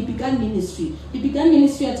time when he began ministry. He began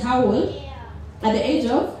ministry at how old? At the age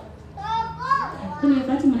of? At the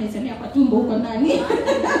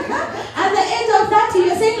age of 30,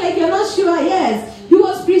 you're saying like you're not sure. Yes, he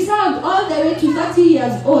was preserved all the way to 30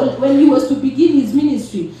 years old when he was to begin his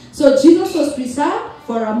ministry. So Jesus was preserved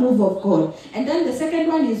for a move of God. And then the second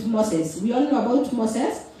one is Moses. We all know about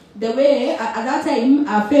Moses. The way at that time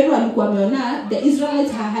Pharaoh alikuwa ameona the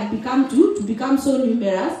Israelites had become to become so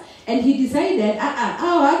numerous, and he decided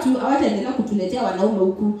watu hawataendelea kutuletea wanaume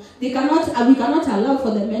huku. We cannot allow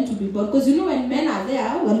for the men to be born, because you know when men are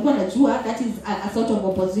there, walikuwa najua that is a sort of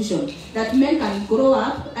opposition, that men can grow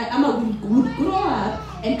up would grow up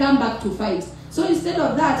and come back to fight. So instead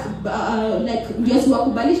of that, like ndio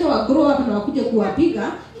siwakubalisha wa grow up na wakuje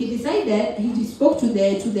kuwapiga, he spoke to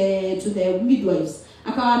the midwives.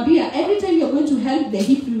 Akawaambia, every time you're going to help the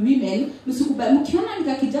Hebrew women, mkiona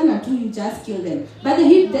nika kijana tu, you just kill them. But the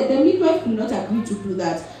midwife could not agree to do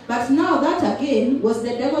that. But now that again was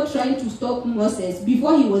the devil trying to stop Moses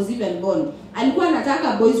before he was even born. Alikuwa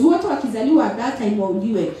anataka boys wote wakizaliwa at that time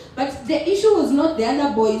wauliwe. But the issue was not the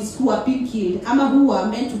other boys who were being killed, ama who were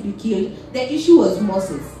meant to be killed. The issue was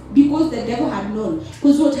Moses. Because the devil had known.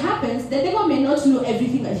 Because what happens, the devil may not know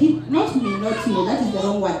everything. May not know, that is the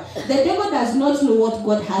wrong word. The devil does not know what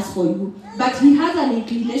God has for you. But he has an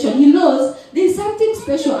inclination. He knows there's something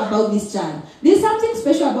special about this child. There's something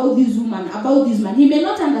special about this woman, about this man. He may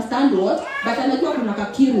not understand what, but anajua kuna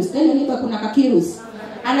kakirus. Tell your neighbor kuna kakirus.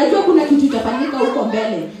 Anajua kuna kitu itafanyika huko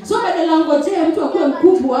mbele. So badala ngojea mtu akuwe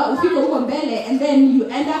mkubwa ufike huko mbele and then you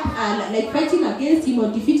end up like fighting against him or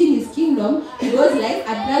defeating his kingdom, he goes like,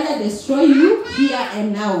 I'd rather destroy you here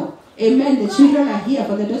and now. Amen. The children are here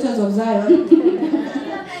for the daughters of Zion.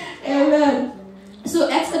 Amen. So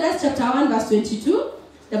Exodus chapter 1 verse 22,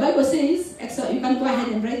 the Bible says, you can go ahead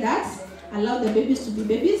and write that. Allow the babies to be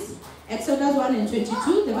babies. Exodus 1 and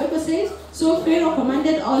 22, the Bible says, so Pharaoh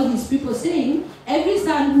commanded all his people, saying, every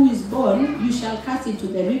son who is born, you shall cast into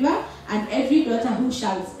the river, and every daughter who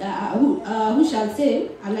shall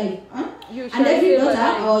save alive. Huh? And every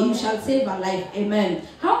daughter, or you shall save alive. Amen.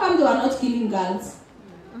 How come they were not killing girls?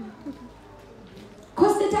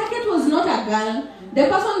 Because the target was not a girl. The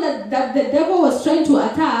person that the devil was trying to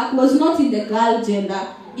attack was not in the girl gender.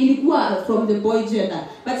 Ilikuwa from the boy gender.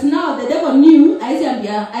 But now the devil knew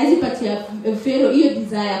aizipatia Pharaoh hiyo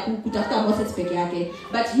desire kutafuta Moses peke yake.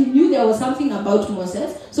 But he knew there was something about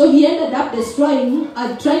Moses. So he ended up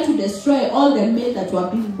trying to destroy all the men that were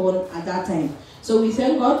being born at that time. So we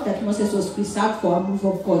thank God that Moses was preserved for a move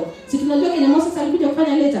of God. Si tunajua kwenye Moses alikuja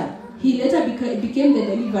kufanya later. He later became the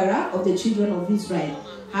deliverer of the children of Israel.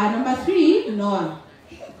 Number 3, Noah.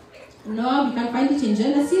 Noah, we can find it in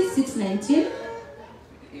Genesis 6:19.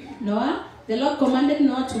 Noah, the Lord commanded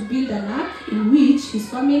Noah to build an ark in which his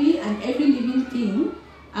family and every living thing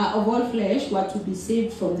of all flesh were to be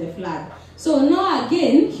saved from the flood. So Noah,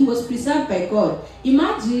 again, he was preserved by God.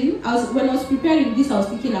 Imagine, when I was preparing this, I was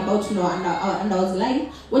thinking about Noah, and I was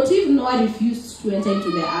like, what if Noah refused to enter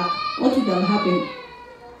into the ark? What would have happened?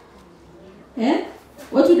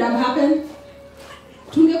 What would have happened?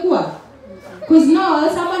 Tungekuwa. Because now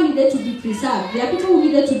someone needed to be preserved. There are people who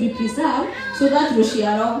needed to be preserved so that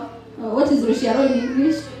Roshiaro, what is Roshiaro in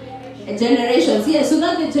English? Generations, yes, so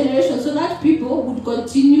that the generation, so that people would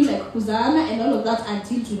continue like Kuzana and all of that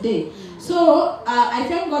until today. So I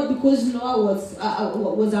thank God because Noah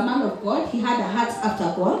was a man of God. He had a heart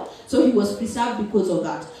after God, so he was preserved because of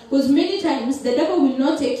that. Because many times the devil will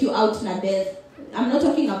not take you out in a death. I'm not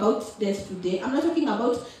talking about death today. I'm not talking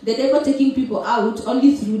about the devil taking people out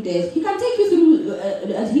only through death. He can take you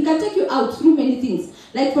through. He can take you out through many things.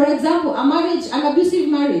 Like for example, a marriage, an abusive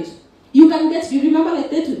marriage. You remember like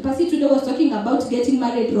that. Pastor today was talking about getting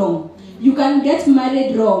married wrong. You can get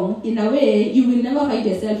married wrong in a way you will never find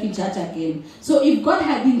yourself in church again. So if God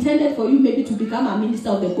had intended for you maybe to become a minister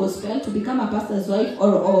of the gospel, to become a pastor's wife,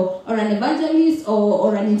 or an evangelist,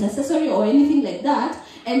 or an intercessory, or anything like that,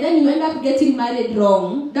 and then you end up getting married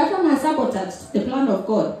wrong, that one has sabotaged the plan of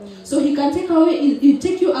God. So he can take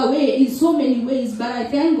you away in so many ways. But I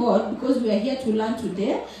thank God because we are here to learn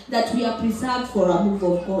today that we are preserved for a move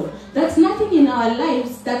of God. That's nothing in our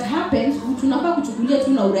lives that happens.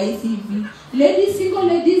 Ladies, single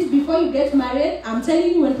ladies, before you get married, I'm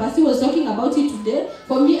telling you, when Pastor was talking about it today,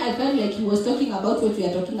 for me, I felt like he was talking about what we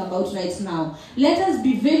are talking about right now. Let us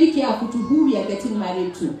be very careful to who we are getting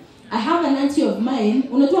married to. I have an auntie of mine,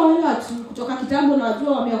 unajua wale watu kutoka kitambo na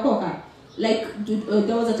wajua wameokoka. Like,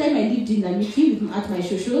 there was a time I lived in Namiki at my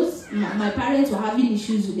shoshos. My parents were having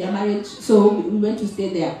issues with their marriage, so we went to stay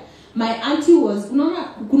there. My auntie was, unaona,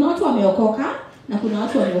 kuna watu wameokoka, na kuna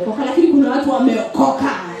watu wameokoka, lakini kuna watu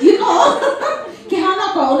wameokoka. You know? Kehana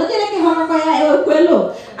kwa, unajua ile kehana kwa ya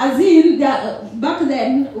kwelo. As in, back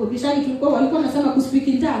then, ukishaki tulikuwa walikuwa nasema kuspeak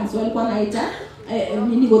in tongues, walikuwa naita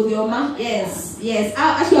mini Godhioma. Yes.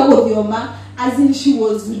 Actually Godhioma, as in she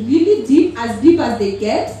was really deep as they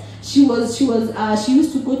get. She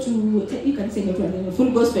used to go to, you can say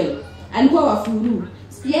full gospel. Alikuwa wafuru.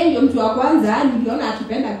 Yeye ndio mtu wa kwanza niliona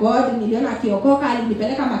akipenda God, niliona akiokoka,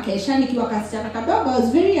 alinipeleka makesha nikiwa kasichana kadogo. I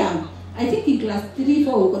was very young. I think in class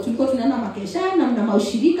 3-4 tulikuwa tunaenda makesha na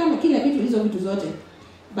maushirika na kila vitu hizo vitu zote.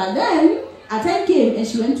 But then a time came and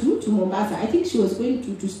she went to Mombasa. I think she was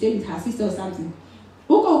going to stay with her sister or something.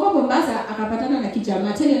 Huko Mombasa akapatana na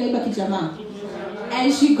kijamaa, tena naiba kijamaa.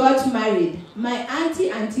 And she got married. My auntie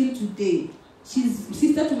until today, she's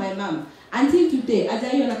sister to my mom. Until today,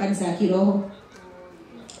 ajaiona kanisa ya kiroho.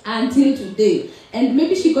 until today. And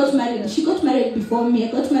maybe she got married before me.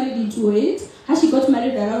 I got married in 2008. She got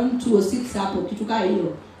married around 2006 hapo kitu kama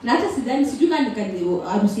hiyo. Na hata sidhani sijuka nikandio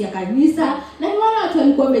harusi ya kanisa. Na ni wale watu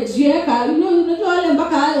walikuwa wamejieka, unajua wale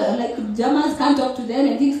mpaka like Germans can't talk to them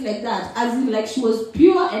and things like that. As in like she was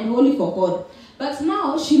pure and holy for God. But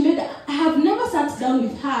now I have never sat down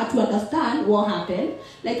with her to understand what happened.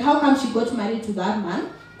 Like how come she got married to that man.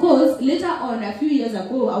 Because later on, a few years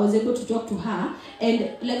ago, I was able to talk to her and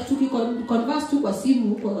like to converse to kwa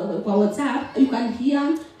simu, kwa WhatsApp, you can hear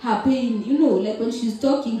her pain, like when she's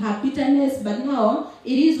talking, her bitterness, but now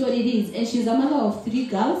it is what it is. And she's a mother of 3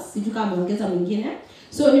 girls, sijuka ameongeza mwingine.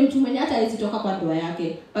 So ni mtu mwenye hata hawezi toka kwa ndoa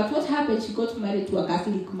yake. But what happened, she got married to a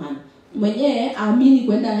Catholic man. Mwenye aamini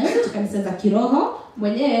kwenda kanisa za kiroho.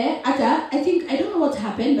 Mwenye hata I don't know what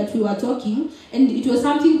happened, but we were talking and it was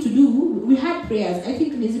something to do, we had prayers, I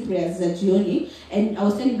think these prayers za jioni, and I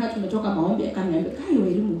was telling her tumetoka maombi, akaniambia kai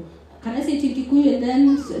walimu, can I say it in Kikuyu and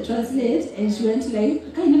then translate? And she went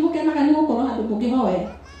like kai nimokena kaniko kono hado mogehoe.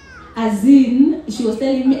 As in, she was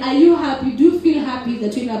telling me, are you happy? Do you feel happy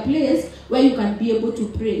that you're in a place where you can be able to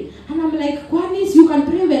pray? And I'm like, Kwanis, you can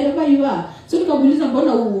pray wherever you are. So nikamuuliza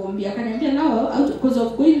mbona uombi? Akaniambia now, because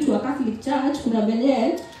of going to a Catholic church, kuna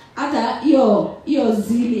venye hata hiyo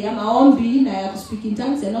zili ya maombi na ya speak in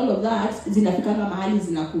tongues and all of that zinafika mahali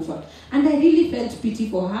zinakufa. And I really felt pity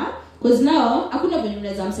for her. Because now, hakuna venye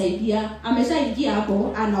unaweza msaidia. Ameshaingia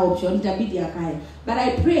hapo, ana option, itabidi akae. But I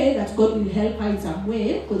pray that God will help her in some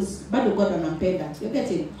way, because bado God anampenda. You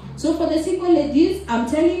get it? So for the single ladies, I'm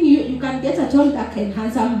telling you, you can get a tall, dark and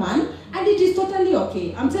handsome man, and it is totally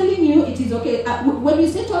okay. I'm telling you, it is okay. When we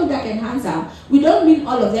say tall, dark and handsome, we don't mean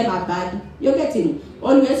all of them are bad. You get it?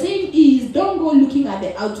 All we are saying is, don't go looking at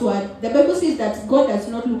the outward. The Bible says that God does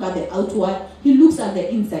not look at the outward, He looks at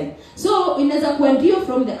the inside. So, inaweza kuambia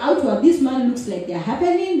from the outward, this man looks like they're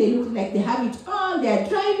happening, they look like they have it all, they're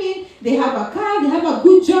driving, they have a car, they have a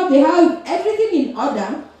good job, they have everything in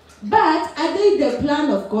order. But are they the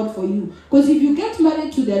plan of God for you? Because if you get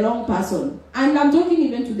married to the wrong person, and I'm talking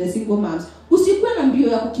even to the single moms, usikuwe na mbio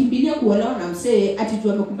ya kukimbilia kuolewa na msee ati tu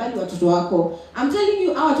wamekubali watoto wako. I'm telling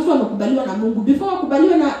you, hawa watoto wamekubaliwa na Mungu before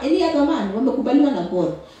wakubaliwa na any other man, wamekubaliwa na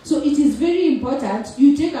God. So it is very important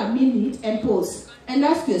you take a minute and pause and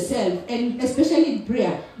ask yourself, and especially in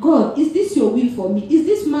prayer, God, is this your will for me? Is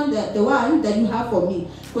this man the one that you have for me?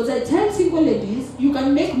 Because I tell single ladies, you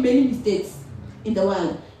can make many mistakes in the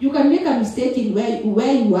world. You can make a mistake in where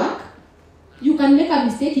you work. You can make a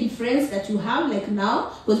mistake in friends that you have, like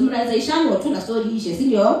now, because mnazaishana watu na story ishe,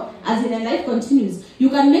 sindio? As in life continues. You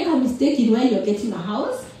can make a mistake in where you're getting a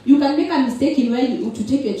house. You can make a mistake in where to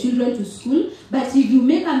take your children to school. But if you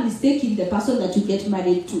make a mistake in the person that you get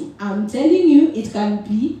married to, I'm telling you, it can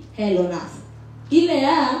be hell on earth.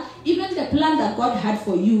 Even the plan that God had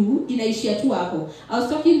for you, inaishia tu hapo. I was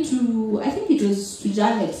talking to, I think it was to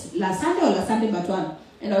Janet, last Sunday but one.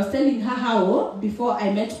 And I was telling her how, before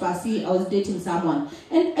I met Percy, I was dating someone.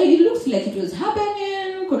 And it looks like it was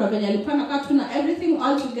happening, everything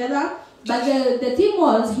all together. But the thing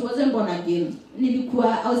was, he wasn't born again.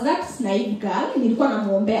 I was that naive girl, nilikuwa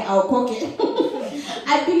namuombea aokoke.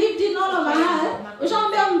 I believed in all of my heart.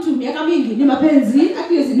 Ushaombea mtu miaka mingi, ni mapenzi,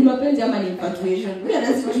 akiwezi ni mapenzi ama ni infatuation.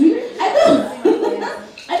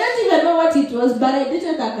 I don't even know what it was, but I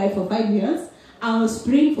dated that guy for 5 years. I was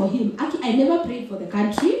praying for him. Actually, I never prayed for the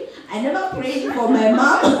country. I never prayed for my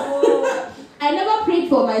mom. I never prayed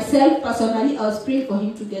for myself personally. I was praying for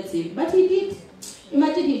him to get saved. But he did.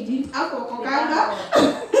 Imagine he did. I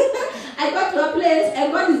got to a place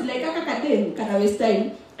and God is like, can I waste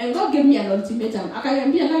time? And God gave me an ultimatum.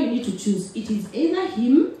 Now you need to choose. It is either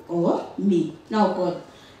him or me. Now God.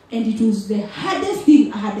 And it was the hardest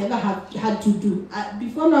thing I had ever had to do.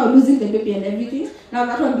 Before now, losing the baby and everything, now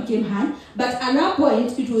that one became hard. But at that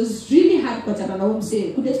point, it was really hard. Could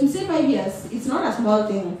it say 5 years? It's not a small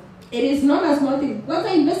thing. It is not a small thing. What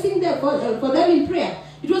I investing there for them in prayer,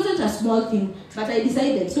 it wasn't a small thing. But I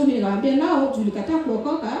decided, so now,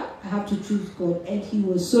 I have to choose God. And he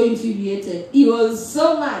was so infuriated. He was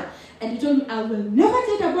so mad. And he told me, I will never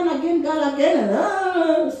date a born again girl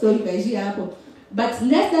again. So he happened. But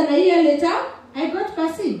less than a year later, I got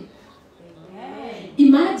Percy.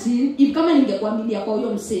 Imagine if kama ningekuamilia kwa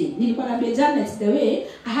huyo msee, nilikuwa naambia Janet the way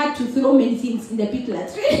I had to throw many things in the pit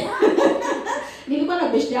latrine. Nilikuwa na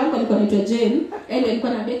best yangu alikuwa anaitwa Jane, and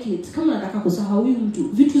nilikuwa na Beckett, kama nataka kusahau huyu mtu,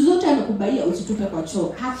 vitu zote amekubaia usitupe kwa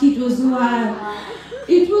choo.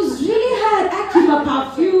 It was really hard. Akima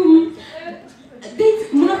perfume.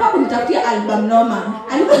 Mnafaa kunitafutia album noma.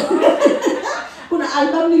 Kuna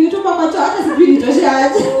album nilitupa kwa choo hata sijui nitosha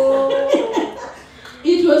aje.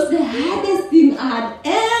 it was the hardest thing I had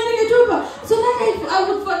ever done. So that I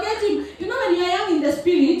would forget him. You know, when you are young in the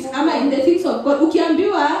spirit, in the things of God,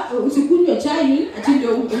 ukiambiwa usikunywe chai, ati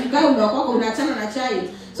ndio ukae unaokoka unaachana na chai.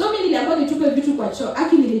 So mimi niliambiwa nitupe vitu kwa choo.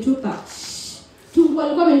 Aki nilitupa. Tu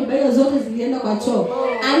walikuwa wamenibeba zote zilienda kwa choo.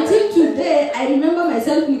 Until today I remember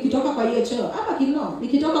myself nikitoka kwa hiyo choo. Hapa kino,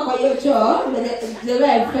 nikitoka kwa hiyo choo, the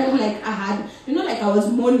way I felt like I had, you know, like I was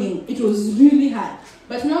mourning. It was really hard.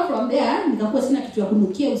 But now from there, nikakuwa sina kitu ya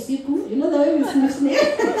kunukia usiku. You know the way we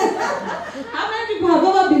sniff. How many people have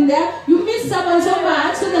ever been there? You miss someone so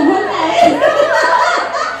much, so the whole night.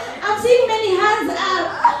 I'm seeing many hands up.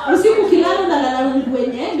 Usiku kilalo na lala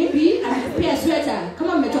mwenye, maybe amekupea sweater.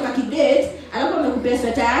 Kama mmetoka kidate, alafu amekupea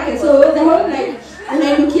sweater yake. So the whole night,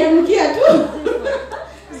 unainukia tu.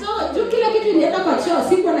 So, juu kila kitu ilienda kwa choo.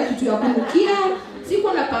 Sikuwa na kitu ya kunukia.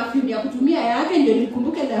 Sikuwa na perfume ya kutumia yake, ndio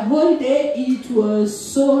nikumbuke the whole day. It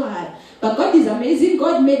was so hard. But God is amazing.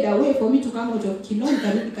 God made a way for me to come out of Kino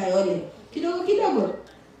nikarudi Kayole. Kidogo.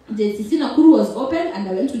 JCC Nakuru was open and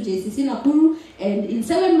I went to JCC Nakuru, and in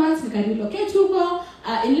 7 months nika relocate huko.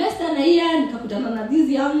 In less than a year nikakutana na this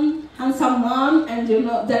young handsome man, and you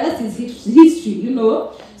know the rest is history, you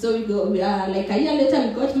know. So we are like a year later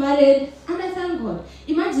we got married, and I thank God.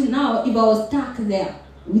 Imagine now if I was stuck there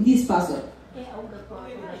with this person.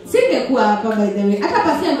 Singekuwa hapa, by the way. Hata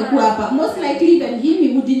pasi angekuwa hapa. Most likely even him, he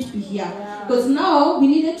wouldn't be here. Because now we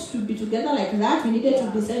needed to be together like that. We needed to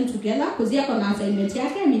be sent together. Because yeye kona assignment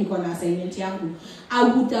yake, mimi niko na assignment yangu. I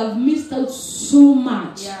would have missed out so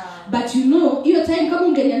much. Yeah. But you know, hiyo time kama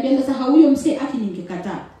ungeniambia sasa huyo mse aki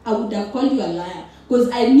ningekataa, I would have called you a liar.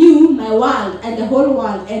 Because I knew my world and the whole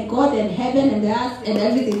world and God and heaven and the earth and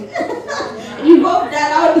everything revolved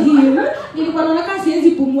around him. Nilikuwa naona kama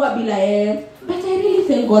siwezi pumua bila yeye. But I really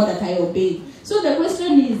thank God that I obeyed. So the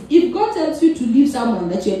question is, if God tells you to leave someone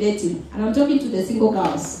that you're dating, and I'm talking to the single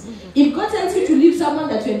girls, if God tells you to leave someone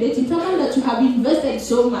that you're dating, someone that you have invested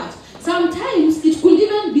so much, sometimes it could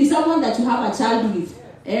even be someone that you have a child with.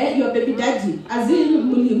 Your baby daddy, as in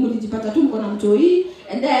mulijipata tu mko na mtoi,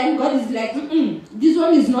 and then God is like, this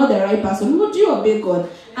one is not the right person. Would you obey God?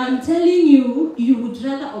 I'm telling you, you would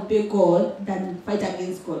rather obey God than fight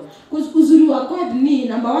against God. Because uzuri wa God ni,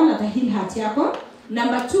 number one, ata heal heart yako.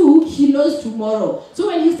 Number two, he knows tomorrow. So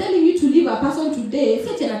when he's telling you to leave a person today, si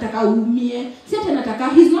ati anataka uumie, si ati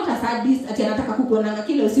anataka, he's not a sadist, ati anataka kukuonanga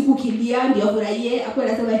kila usiku kilia, ndio furahie, akwe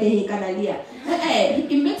anasema hehe kanalia.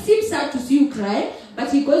 It makes him sad to see you cry, but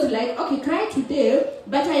he goes like, okay, cry today,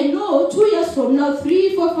 but I know 2 years from now,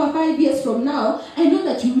 3, 4, 5 years from now, I know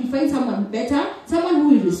that you will find someone better, someone who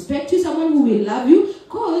will respect you, someone who will love you,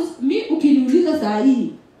 because me ukiniuliza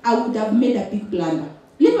sahi, I would have made a big blunder.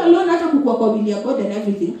 Leave alone hata kukua kwa wili ya God and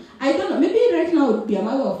everything. I don't know, maybe right now it would be a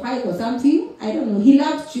mother of 5 or something. I don't know. He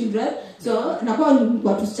loves children. So, nakuwa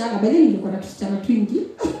kwa tusichana. By then nilikuwa na tusichana twingi.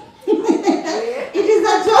 It is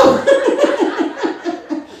a joke.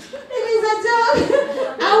 It is a joke.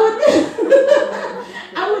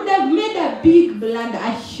 I would have made a big blunder,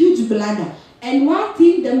 a huge blunder. And one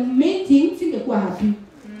thing, the main thing, singekuwa happy.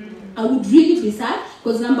 I would really be sad,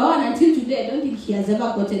 because number one, until today, I don't think he has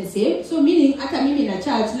ever gotten saved. So meaning, hata mimi na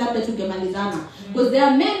church, labda tungemalizana. Because there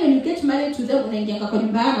are men, when you get married to them, unaingia kwa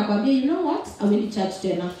nyumba na kwambia, you know what? I will church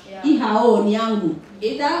tena. Hii hao ni yangu.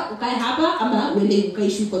 Either ukae hapa ama uende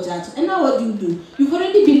ukaishi kwa church. And now what do? You've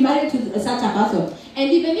already been married to such a person.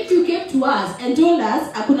 And even if you came to us and told us,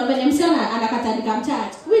 akuna venye msichana anakatalika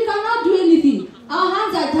mchurch, we cannot do anything. Our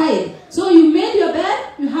hands are tied. So you made your bed,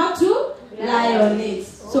 you have to lie on it.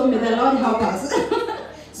 So may the Lord help us.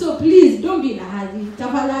 So please, don't be in a hurry.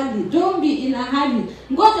 Tafadhali, don't be in a hurry.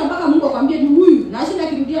 Ngoja mpaka Mungu akwambie ni huyu. Na shida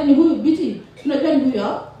kirudia ni huyu biti. Unajua ni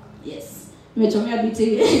huyo? Yes. Nimechomea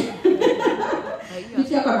biti.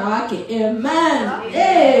 Biti yako na wake. Amen.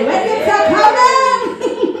 Hey, when it's a coming.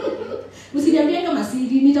 Usiniambie kama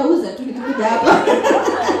siri, nitauza tu nikikuja hapa.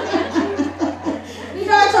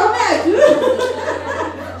 Nitawachomea tu.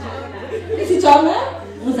 Nisichome?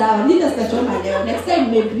 Sawa, nitachoma leo. Next time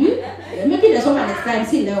maybe nitachoma next time,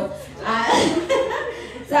 si leo.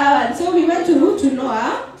 So we went to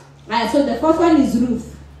Noah. So the first one is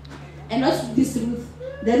Ruth. And not this Ruth.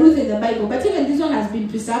 The Ruth in the Bible. But even this one has been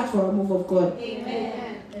preserved for a move of God.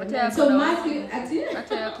 Amen. So Matthew,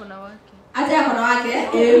 hata yako na wake.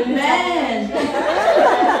 Amen.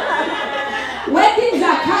 Weddings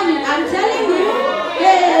are coming. I'm telling you.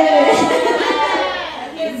 Hey.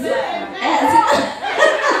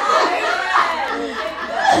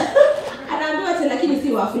 Lakini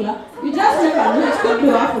si wafula. You just never know it could be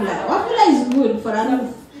wafula. Wafula is good for a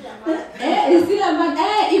Ruth. It's still a man.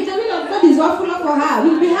 If the will of God is wafula for her,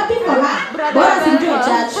 we'll be happy for her. Bora sinjo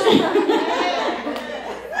church.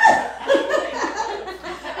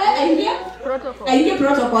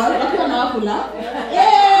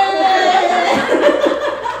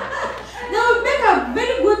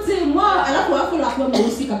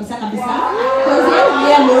 nyeusi kabisa because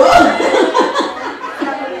yellow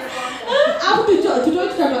au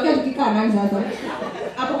tutatokea tukikaa nani sasa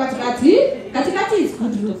hapo katikati is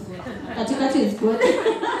good. Ruth katikati is good.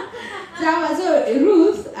 So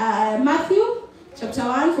Ruth, Matthew chapter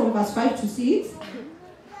 1 from verse 5 to 6.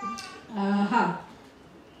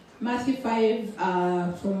 Matthew 5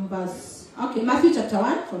 from verse, okay, Matthew chapter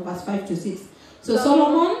 1 from verse 5 to 6. So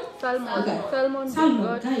Solomon. Salmon.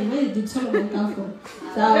 Guy, where did Solomon come from?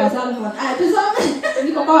 Salmon.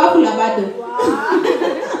 Niko kwa wakula bado.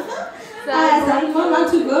 Salmon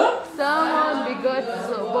want to go? Salmon begot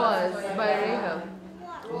Boaz by Rahab.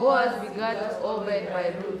 Boaz begot Obed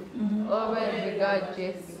by Ruth. Obed begot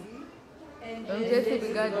Jesse. And Jesse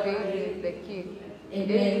begot David the king.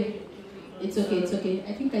 Amen. It's okay.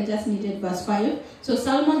 I think I just needed verse 5. So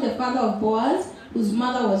Salmon, the father of Boaz, whose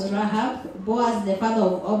mother was Rahab. Boaz, the father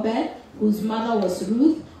of Obed, whose mother was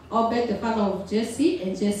Ruth. Obed, the father of Jesse,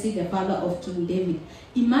 and Jesse, the father of King David.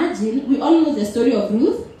 Imagine, we all know the story of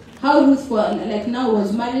Ruth. How Ruth, now,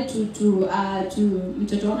 was married to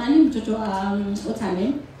what's her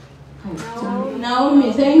name?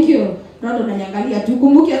 Naomi. Thank you.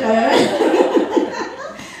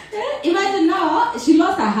 Imagine now she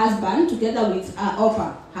lost her husband together with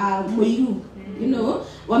Orpah, her Moiru. You know,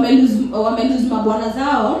 wamelose mabwana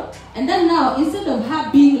zao, and then now instead of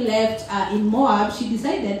her being left in Moab, she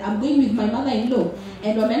decided, I'm going with my mother-in-law,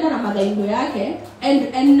 and wameenda na mother-in-law yake,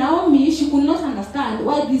 and Naomi, she could not understand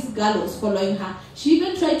why this girl was following her. She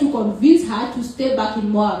even tried to convince her to stay back in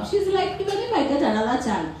Moab. She's like, even if I get another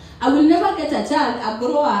child, I will never get a child. I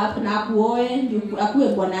grow up na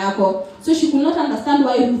akuwe bwana yako. So she could not understand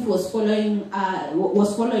why Ruth was following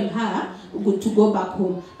her to go back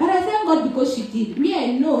home. But I thank God because she did. Me,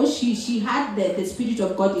 I know she had the spirit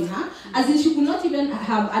of God in her. As in she could not even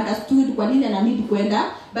have understood kwa nini anamidi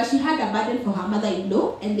kwenda, but she had a burden for her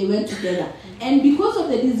mother-in-law, and they went together. And because of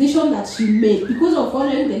the decision that she made, because of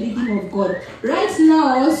following the leading of God, right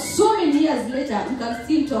now, so many years later, we can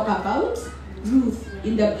still talk about Ruth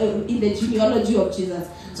in the genealogy of Jesus.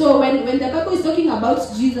 So when the Bible is talking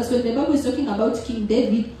about Jesus, when the Bible is talking about King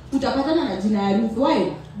David, utapatana na jina ya Ruth.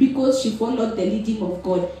 Why? Because she followed the leading of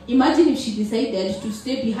God. Imagine if she decided to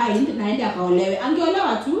stay behind na aende akaolewe.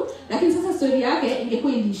 Angeolewa tu, lakini sasa story yake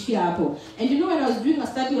ingekuwa ilishia hapo. And you know, when I was doing a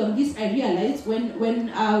study on this, I realized when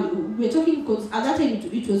we were talking, because at that time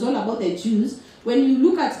it was all about the Jews. When you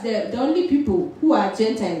look at the only people who are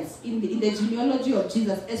Gentiles in the genealogy of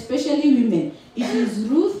Jesus, especially women, it is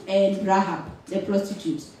Ruth and Rahab, the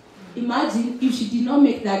prostitutes. Imagine if she did not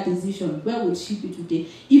make that decision, where would she be today?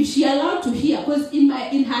 If she allowed to hear, because in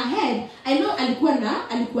her head, I know alikuwa na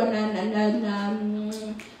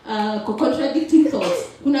contradicting thoughts.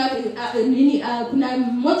 Kuna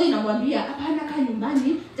mmoja inamwambia hapana, kaa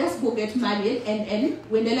nyumbani, just go get married and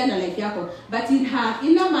uendelea na life yako. But in her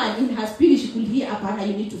inner man, in her spirit, she could hear hapana,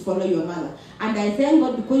 you need to follow your mother. And I thank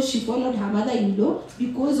God because she followed her mother-in-law.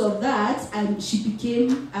 Because of that, she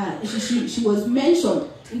became she was mentioned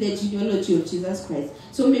in the genealogy of Jesus Christ.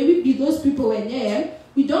 So may we be those people when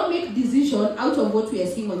we don't make decision out of what we are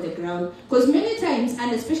seeing on the ground. Because many times,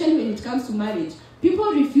 and especially when it comes to marriage,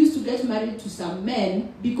 people refuse to get married to some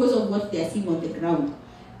men because of what they are seeing on the ground.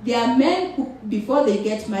 There are men who, before they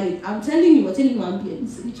get married, I'm telling you,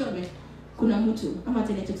 kuna mtu kama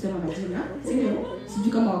tena kusema majina,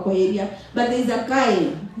 sijui kama wako area, but there is a guy,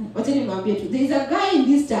 there is a guy in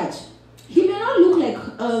this church. He may not look like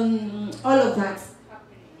all of that,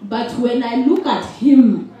 but when I look at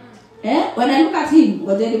him, when that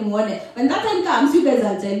time comes, you guys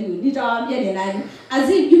will tell you, as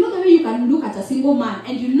if, you know the way you can look at a single man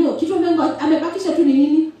and you know, kitu amengo amebakisha tu ni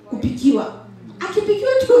nini? Kupikiwa.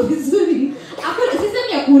 Akipikiwa tu vizuri. Hakuna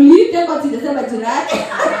sisemi ya kulite kwa tinasema jina yake.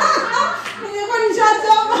 Ningekuwa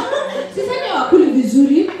nishatoma. Sisemi ya kuli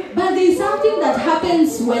vizuri, but there is something that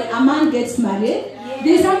happens when a man gets married.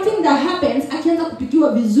 There is something that happens akianza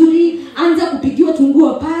kupikiwa vizuri, anza kupikiwa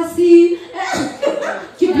tunguo pasi.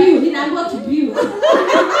 Kibiu, ninaambiwa kibiu.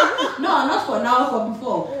 No, not for now, for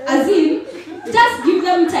before. As in, just give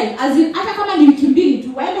them time. As in, hata kama ni wiki mbili tu,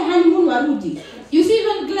 waende honeymoon warudi. You see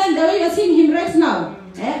even Glenn, the way you're seeing him right now.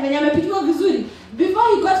 When amepikiwa vizuri.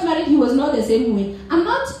 Before he got married, he was not the same way.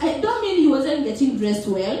 I don't mean he wasn't getting dressed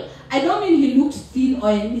well. I don't mean he looked thin or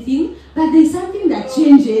anything. But there's something that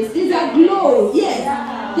changes. There's a glow. Yes.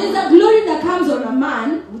 There's a glory that comes on a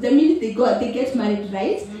man the minute they get married,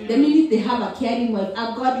 right? The minute they have a caring wife,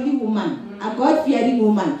 a godly woman, a God-fearing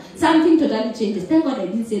woman. Something totally changes. Thank God I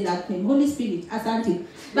didn't say that name. Holy Spirit, asante.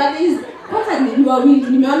 But there is, what are you?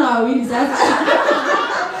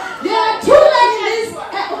 There are two like this.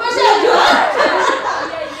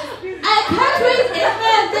 I can't wait.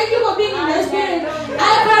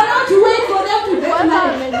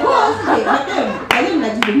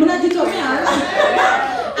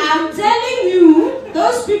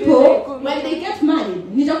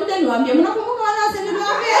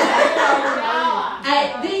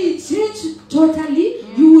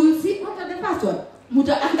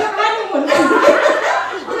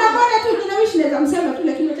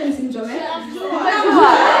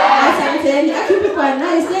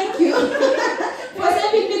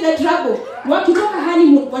 is the trouble. Wakitoka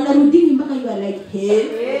honeymoon wanarudini mpaka you are like,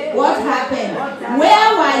 hey, what happened?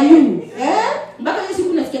 Where were you? Mpaka hiyo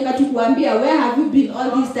siku nasikianga tu kuambia, where have you been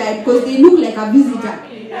all this time? Because they look like a visitor.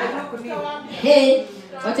 Hey,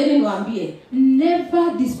 wateni niwaambie,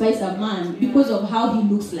 never despise a man because of how he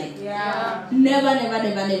looks like. Never.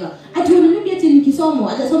 Ati maybe ati nikisomo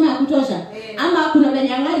atasoma ya kutosha, ama kuna venye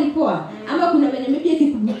ngari poa, ama kuna venye maybe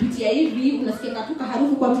akikupitia hivi unasikia katuka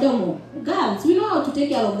harufu kwa mdomo. Girls, we know how to take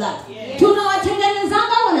care of that.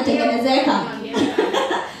 Tunawatengenezanga wanatengenezeka.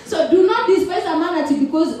 So do not despise a man ati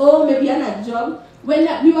because maybe ana job. When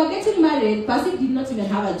we were getting married, Pastor did not even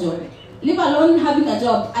have a job. Leave alone having a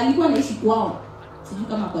job. Alikuwa anaishi kwao. Sijui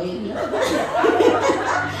kama kwa yeye.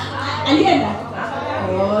 Alienda.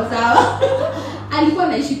 Sawa. Alikuwa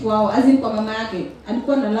anaishi kwao, as in kwa mama yake.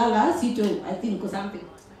 Alikuwa analala sito, I think or something.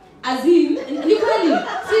 As in, ni kweli.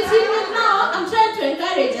 Now I'm trying to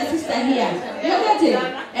encourage a sister here. You get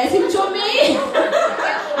it? Simchomei.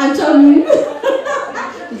 Anchomei.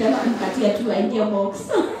 Nitamkatia tu idea box.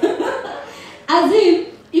 As in,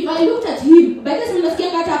 if I looked at him, by the time nasikia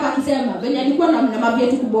hata hapa akisema, venye alikuwa na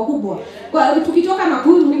maviatu kubwa. Kwa tukitoka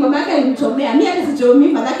Nakuru, mama yake alimchomea. Mimi hata sichomi,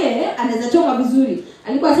 madhake anaweza choma vizuri.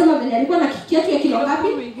 Alikuwa asema venye alikuwa na kiatu ya kilo ngapi?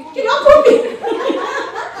 Kilo 10.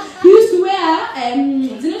 He used to wear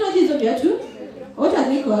zinaitwa hizo viatu. What are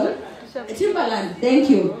they called? A Timberland. Thank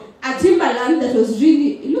you. A Timberland that was really,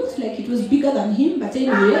 it looks like it was bigger than him, but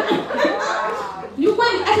anyway. You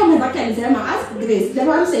quite hata mbaki alisema ask Grace. The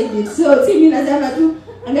one said it. So see mimi nasema tu,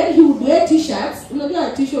 and then he would wear t-shirts. Unajua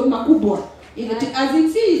t-shirt makubwa. As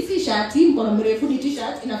in see shirt mkono mrefu ni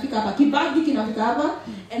t-shirt inafika hapa, kibagi kinafika hapa,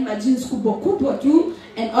 and my jeans kubwa tu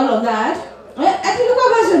and all of that. Ati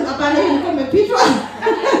ilikuwa version hapana, hiyo ilikuwa imepitwa.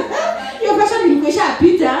 Hiyo version ilikuwa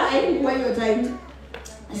ishapita, haikuwa hiyo time.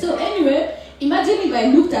 So anyway, imagine if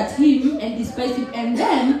I looked at him and despised him, and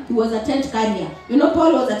then he was a tent carrier. You know,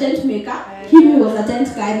 Paul was a tent maker, he was a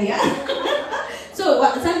tent carrier. So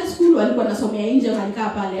Sunday school walikuwa nasomea nje walikaa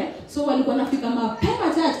pale. So walikuwa nafika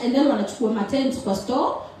mapema church, and then wanachukua matents kwa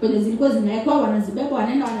store kwenye zilikuwa zinawekwa, wanazibeba,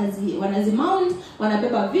 wanaenda wanazimount,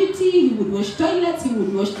 wanabeba viti. He would wash toilets, he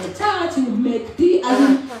would wash the church, he would make tea. As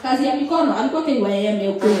in kazi ya mikono alikuwa KYM ya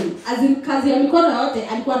ukweli. As in kazi ya mikono yote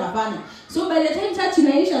alikuwa anafanya. So by the time church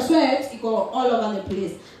inaisha, sweat iko all over the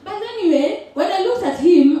place. But anyway, when I looked at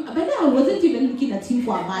him, but then I wasn't even looking at him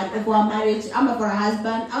for a marriage, I'm for a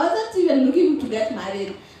husband. I wasn't even looking to get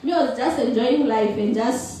married. Me, I was just enjoying life and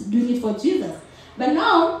just doing it for Jesus. But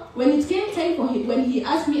now, when it came time for him, when he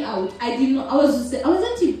asked me out, I didn't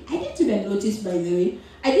even notice, by the way.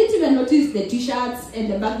 I didn't even notice the t-shirts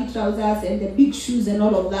and the baggy trousers and the big shoes and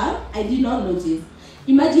all of that. I did not notice.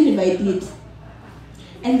 Imagine if I did.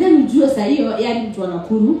 And then ujue saa hiyo yani mtu wa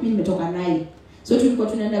Nakuru, mimi nimetoka naye. So tulikuwa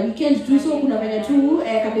tunaenda weekend tu, so kuna venye tu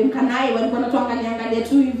kabemka naye walikuwa wanatuangalia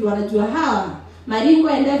tu hivi, wanajua hawa maringo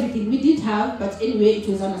and everything we did have, but anyway it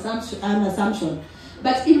was an assumption.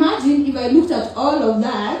 But imagine if I looked at all of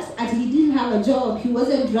that and he didn't have a job, he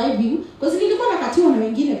wasn't driving, because nilikuwa nakatiwa na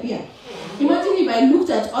wengine pia. Imagine if I looked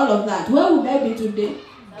at all of that, where would I be today?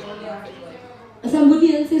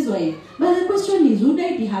 Somebody else's wife. But the question is, would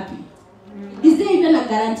I be happy? Is there even a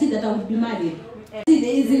guarantee that I would be married?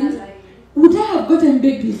 There isn't. Would I have gotten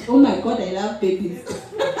babies? Oh my God, I love babies.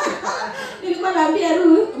 Nilikuwa naambia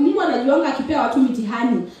Ruth, Mungu anajuanga akipea watu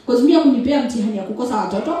mitihani. Because mimi akunipea mtihani ya kukosa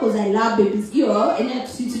watoto because I love babies. Hiyo ene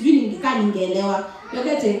sijui ningekaa ningeelewa. You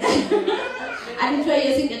get it? Alitoa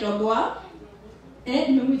hiyo singetoboa.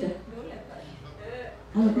 Nimemwita.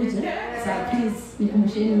 Anakuja. Sasa please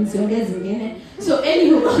nikumsheni msiongeze zingine. So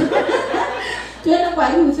anyway, tuenda kwa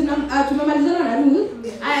Ruth, tumemalizana na Ruth.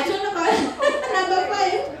 Aya, tuenda kwa number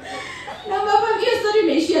 5. Number 5, hiyo story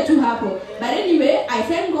imeishia tu hapo. But anyway, I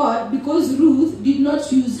thank God because Ruth did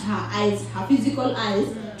not use her eyes, her physical eyes,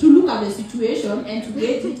 to look at the situation and to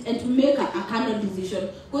get it and to make a carnal decision.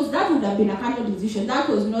 Because that would have been a carnal decision. That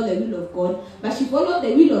was not the will of God. But she followed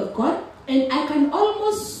the will of God. And I can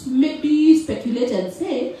almost maybe speculate and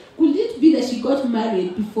say, could it be that she got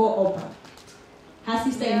married before Oprah, her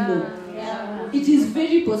sister-in-law? Yeah. It is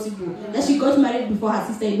very possible that she got married before her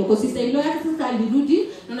sister-in-law. Because sister-in-law yake sasa alirudi,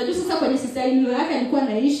 na unajua sasa kwenye sister-in-law yake alikuwa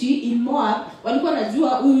anaishi in Moab, walikuwa wanajua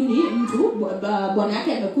huyu ni mtu bwana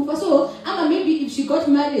yake amekufa. So ama maybe if she got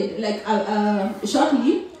married like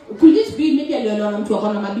shortly, could it be maybe aliolewa na mtu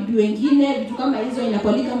akona mabibi wengine, vitu kama hizo, in a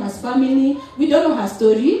polygamous family. We don't know her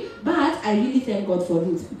story, but I really thank God for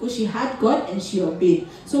Ruth because she had God and she obeyed.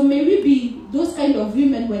 So may we be those kind of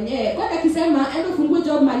women when God akisema enda fungue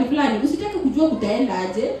job mahali fulani, usitake kujua kutaenda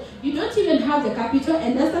aje. You don't even have the capital,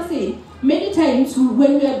 and that's the thing. Many times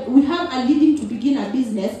when we have a leading to begin a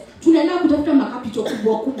business, tunaenda kutafuta makapito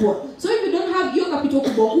kubwa kubwa. So if you don't have your kapito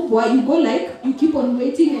kubwa kubwa, you go like, you keep on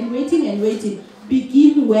waiting and waiting and waiting.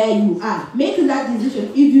 Begin where you are. Make that decision.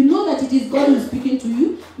 If you know that it is God who is speaking to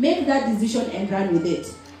you, make that decision and run with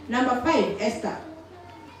it. Number 5, Esther.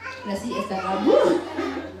 Let's see Esther.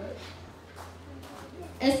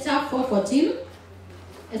 Esther 4:14.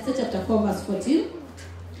 Esther chapter 4 verse 14.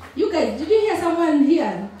 You guys, did you hear someone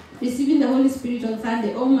here receiving the Holy Spirit on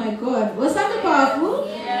Sunday? Oh my God. Was Sunday powerful?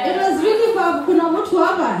 Yeah. It was really powerful. Kuna mtu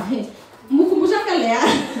hapa. Mkumbusha kalea.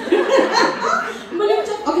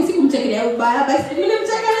 Okay, sikumchekelea ubaya, but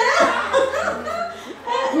nilimchekelea.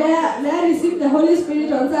 Yeah, receive the Holy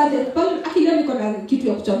Spirit on Sunday. Akila niko na kitu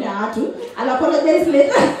ya kuchomea watu. I'll apologize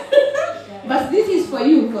later. But this is for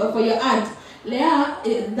you, for your aunt. Leah,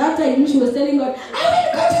 that time she was telling God, I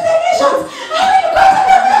will go to the nations. I will go to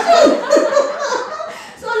the nations.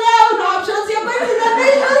 So Leah, no options, you're going to the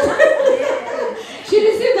nations. She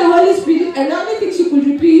received the Holy Spirit, and the only thing she could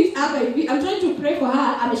repeat, I'm trying to pray for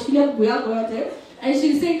her, and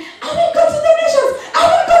she's saying, I will go to the nations. I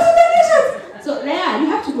will go to the nations. So Leah, you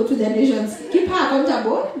have to go to the nations. Keep her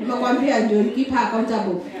accountable. Keep her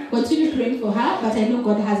accountable. Continue praying for her, but I know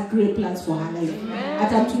God has great plans for her life.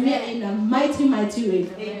 Atamtumia in a mighty, mighty way.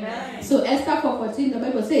 Amen. So Esther 4:14, the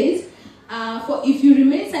Bible says, for if you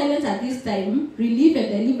remain silent at this time, relief and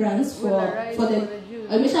deliverance for the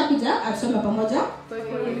For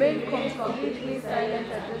if you remain completely silent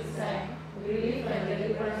at this time, relief and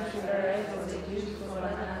deliverance will arise for the Jews from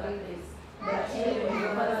another place. But here when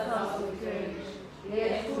your father's house will perish,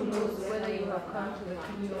 yet who knows whether you have come to the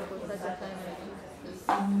kingdom for such a time like this.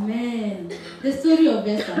 Amen. The story of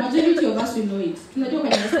Esther. Majority of us will know it. Tunajua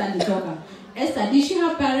kwenye Esther alitoka. Esther, did she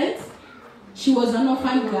have parents? She was an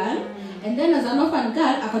orphan girl. And then as an orphan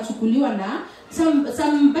girl, akachukuliwa na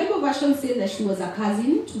some Bible versions say that she was a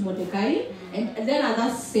cousin to Mordecai, and then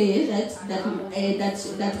others say that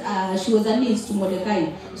she was a niece to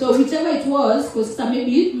Mordecai. So whichever it was, because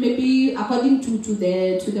maybe according to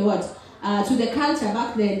the culture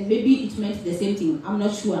back then, maybe it meant the same thing. I'm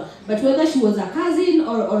not sure. But whether she was a cousin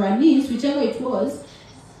or a niece, whichever it was,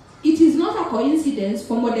 it is not a coincidence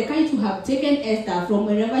for Mordecai to have taken Esther from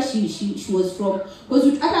wherever she was from.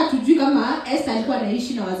 Because hata tujui kama Esther alikuwa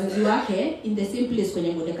anaishi na wazazi wake in the same place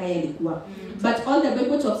kwenye Mordecai alikuwa. But all the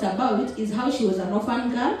Bible talks about is how she was an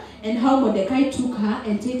orphan girl and how Mordecai took her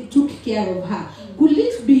and took care of her. Could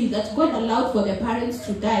it be that God allowed for the parents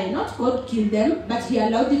to die? Not God killed them, but he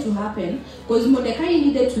allowed it to happen because Mordecai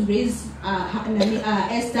needed to raise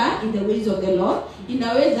Esther in the ways of the Lord in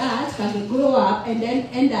a way that can grow up and then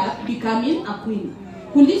end up becoming a queen.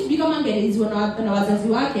 Could it become angereizwa na wazazi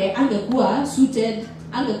wake angekuwa suited,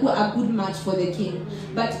 angekuwa a good match for the king.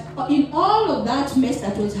 But in all of that mess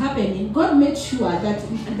that was happening, God made sure that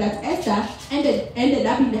Esther ended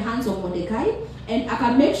up in the hands of Mordecai, and I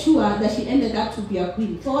can make sure that she ended up to be a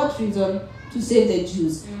queen. For what reason? To save the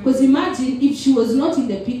Jews. Because imagine if she was not in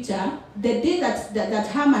the picture, the day that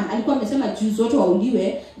Haman alikuwa amesema Jews wote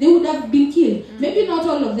wauliwe, they would have been killed. Maybe not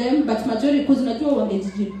all of them, but majority, because unajua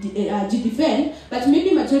wange-defend, but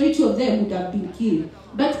maybe majority of them would have been killed.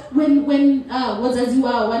 But when wazazi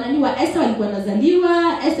wa Esther walikuwa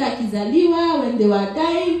nazaliwa, Esther akizaliwa, when they were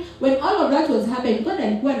dying, when all of that was happening, God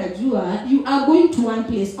alikuwa anajua, you are going to one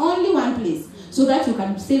place, only one place, so that you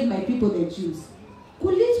can save my people, the Jews.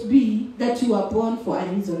 Could it be that you are born for a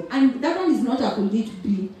reason? And that one is not a could it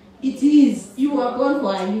be. It is. You are born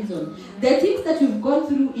for a reason. The things that you've gone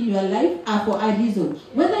through in your life are for a reason.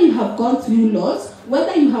 Whether you have gone through loss,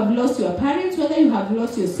 whether you have lost your parents, whether you have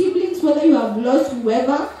lost your siblings, whether you have lost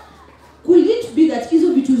whoever, could it be that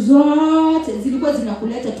hizo vitu zote zilikuwa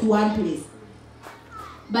zinakuleta to one place?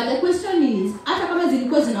 But the question is, hata kama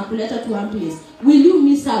zilikuwa zinakuleta to one place, will you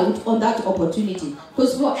miss out on that opportunity?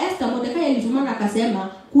 Because for Esther, Mordecai alitumana akasema,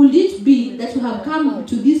 could it be that you have come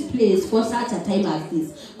to this place for such a time as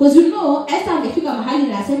this? Because you know, Esther angefika mahali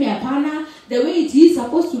na aseme hapana, the way it is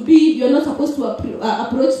supposed to be, you're not supposed to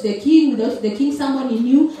approach the king without the king summoning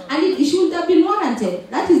you, and it should have been warranted.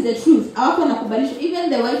 That is the truth. Hawako nakubalishwa, even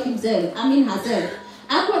the wife herself.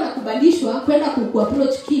 Hakuwa nakubalishwa kwenda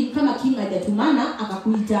ku-approach king kama king hajatumana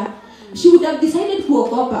akakuita. She would have decided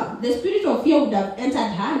kuogopa. The spirit of fear would have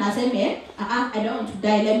entered her na aseme, I don't want to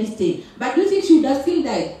die, let me stay. But do you think she would have still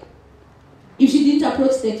died if she didn't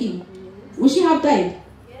approach the king? Would she have died?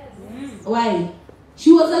 Yes. Why?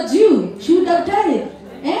 She was a Jew. She would have died.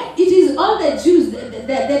 It is all the Jews.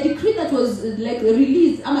 The decree that was like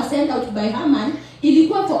released, sent out by Haman,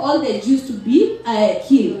 ilikuwa for all the Jews to be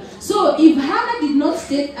killed. So if Hannah did not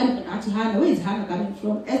take, where is Hannah coming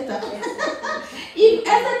from? Esther. If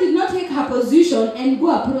Esther did not take her position and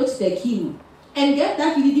go approach the king, and get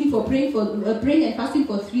that leading for praying and fasting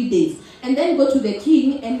for 3 days, and then go to the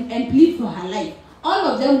king and plead for her life, all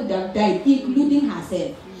of them would have died, including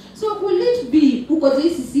herself. So will it be uko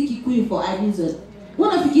JCC Kikuyu for a reason?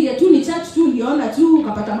 Unafikiria tu ni church tu uliona tu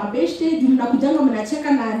ukapata mabeshte, juu mnakujanga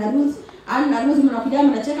mnacheka na Ruth, na Ruth mnakujanga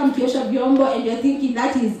mnacheka mkiosha vyombo, and you're thinking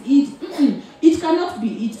that is it. It cannot be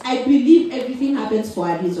it. I believe everything happens for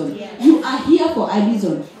a reason. Yeah. You are here for a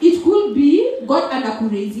reason. It could be God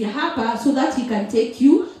anakurezi hapa so that he can take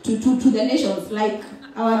you to the nations, like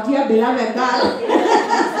our dear beloved girl,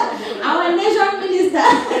 our nation minister.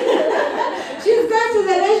 She's going to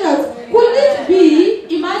the nations. Could it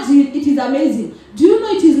be? Imagine, it is amazing. Do you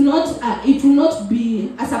know it is not? It will not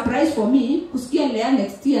be a surprise for me. Kusikia Lea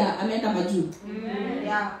next year ameenda Maju.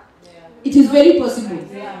 Yeah. It is very possible.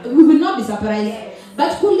 Yeah. We will not be surprised. Yes.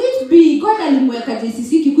 But could it be God alimweka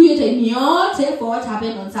JCC Kikuyu time yote for what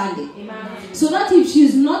happened on Sunday? Amen. So that if she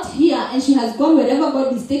is not here and she has gone wherever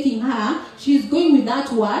God is taking her, she is going with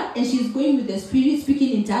that word and she is going with the Spirit,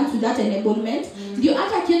 speaking in tongues with that enablement. Ndio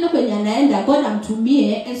hata kienda kwenye anaenda God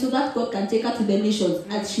amtumie, and so that God can take her to the nations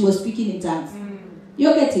as she was speaking in tongues.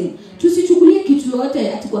 You're getting? Tusichukulie kitu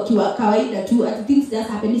yote ati kwa kawaida tu, ati things just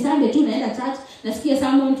happen. Ni Sunday tu naenda church, nasikia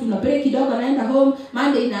someone tunapeleka kidogo naenda home,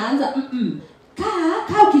 Monday inaanza.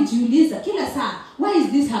 Kaa ukijiuliza kila saa, why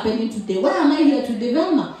is this happening today? Why am I here today,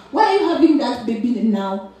 Velma? Why are you having that baby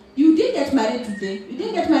now? You didn't get married today. You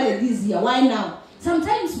didn't get married this year. Why now?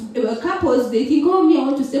 Sometimes couples, they think, oh, me, I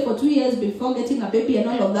want to stay for 2 years before getting a baby and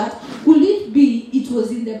all of that. Could it be it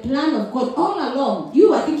was in the plan of God all along?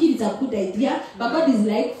 You are thinking it's a good idea, but God is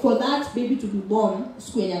like, for that baby to be born,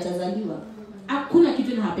 square atazaliwa. Hakuna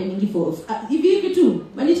kitu happening for if too.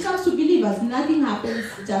 When it comes to believers, nothing happens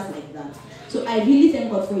just like that. So I really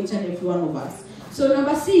thank God for each and every one of us. So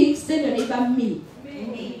number 6, tell your neighbor me.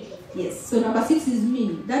 Yes. So number 6 is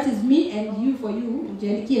me. That is me and you for you,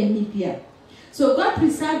 Jeriki and me here. So God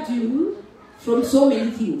preserved you from so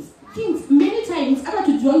many things. Many times, after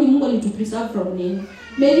to join Mungu to preserve from name.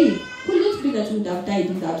 Mary, could it be that you would have died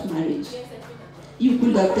without marriage? You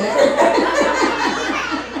could have died.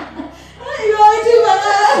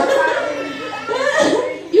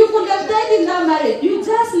 You could have died in that marriage. You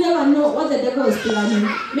just never know what the devil is planning.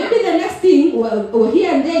 Maybe the next thing, or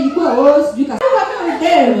here and there, you go, oh, you can happen with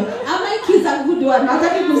them. And my kids are good one. Not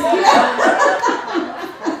that people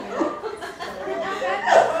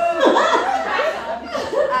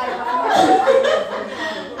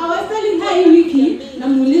I was telling her, Wiki,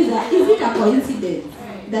 Namuliza, is it a coincidence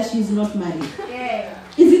that she is not married? Yeah.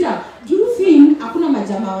 Is it a? Do you think hakuna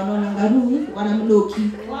majama wanaonanga Ruth wanamloki?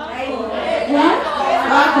 Wako.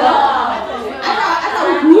 Hata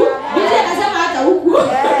huku. Bibi anasema hata huku.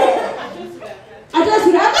 Hata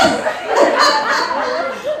suraka.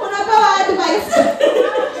 Unapewa advice.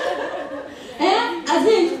 As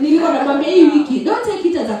in, nilikuwa namwambia hii wiki, don't take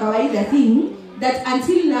it as a kawaida thing that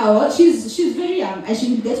until now she's very young and she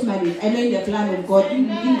will get married. I know in the plan of God, in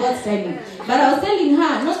God's timing. But I was telling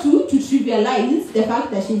her not to trivialize the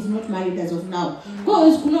fact that she's not married as of now.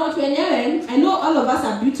 Because I know all of us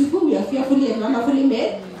are beautiful, we are fearfully and wonderfully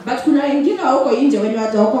made. But kuna wengine wako nje wenye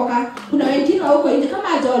wataokoka. Kuna wengine wako nje kama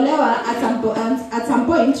hajaolewa at some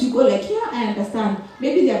point you go like, yeah, I understand.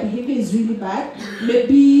 Maybe their behavior is really bad.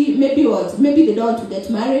 Maybe what? Maybe they don't want to get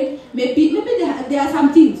married. Maybe there are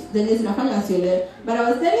some things that is nafanya asiole. But I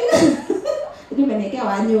was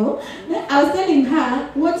telling her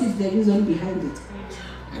what is the reason behind it.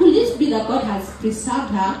 Could it be that God has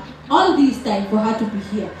preserved her all this time for her to be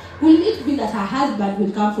here? Will it be that her husband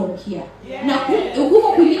will come from here? Na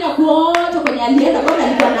huko kwingine kuota kwenye alienda kwa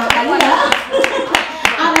alikuwa anaangalia.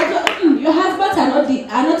 Your husbands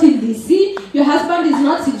are not in DC. Your husband is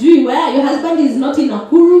not sijui where. Your husband is not in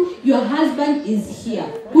Nakuru. Your husband is here.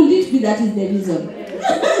 Could it be that is the reason?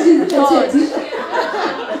 Joy.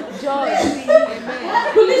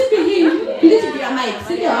 Could it be him? Could it be a mic?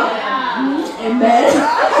 Amen.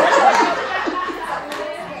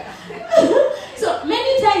 So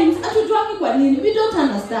many times, we don't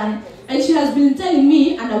understand. And she has been telling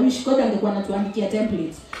me, and I wish God angekuwa anatuandikia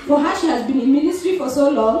templates. For her, she has been in ministry for so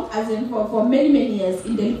long, as in for many years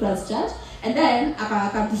in Deliverance Church. And then,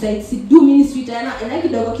 I decided to do ministry tena. And then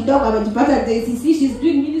kidogo amejipata JCC. She's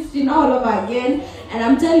doing ministry now all over again. And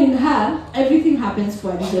I'm telling her, everything happens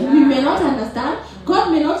for a reason. We may not understand.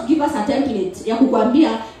 God may not give us a template. Ya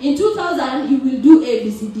kukwambia, in 2000, you will do A,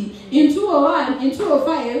 B, C, D. In 201, in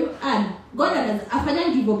 205, and God has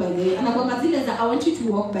a give up by the way. And I want you to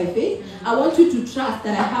walk by faith. I want you to trust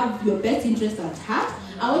that I have your best interest at heart.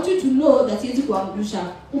 I want you to know that you leave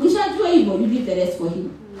the rest for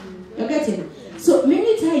him. You're getting? So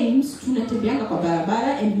many times tunatembeanga kwa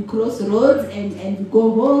barabara and we cross roads and we go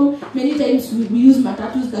home. Many times we use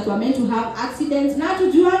matatus that were meant to have accidents. Na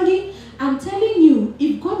tujuangi, I'm telling you,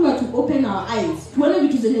 if God were to open our eyes, tuone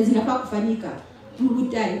vitu zenye zinafaa kufanyika, we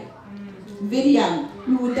would die. Very young,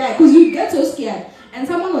 we would die because we get so scared. And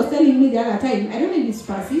someone was telling me the other time, I don't know if it's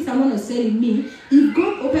Percy, someone was telling me, if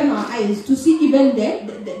God opened our eyes to see even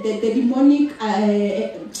the demonic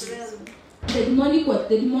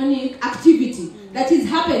the demonic activity that is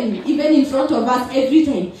happening even in front of us every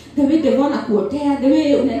time, the way they wanna kuotea, the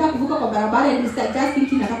way unaenda kuvuka kwa barabara and he start just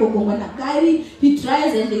thinking nataka kugonga na gari, he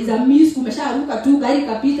tries and there is a miss, kumesharuka tu gari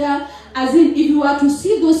kapita. As in, if you were to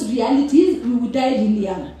see those realities, we would die really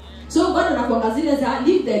young. So God anakuangazia za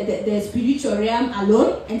leave the spiritual realm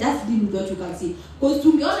alone and just deal with what you can see. Because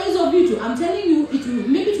tungeona hizo vitu, I'm telling you, it will,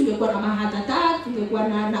 maybe tungekuwa na heart attack, tungekuwa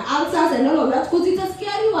na ulcers and all of that, because it's a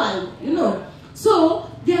scary world, you know. So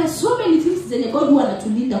there are so many things that God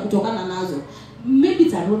wanatulinda kutokana nazo. Maybe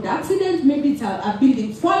it's a road accident, maybe it's a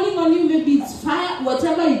building falling on you, maybe it's fire,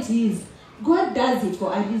 whatever it is. God does it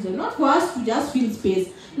for a reason, not for us to just fill space,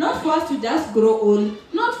 not for us to just grow old,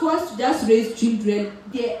 not for us to just raise children.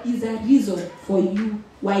 There is a reason for you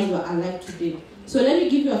why you are alive today. So let me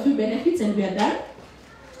give you a few benefits and we are done.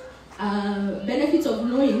 Benefits of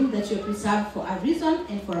knowing that you're preserved for a reason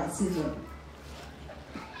and for a season.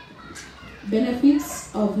 Benefits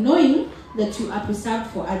of knowing that you are preserved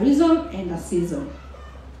for a reason and a season.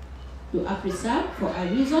 You are preserved for a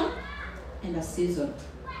reason and a season.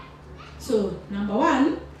 So, number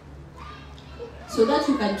one, so that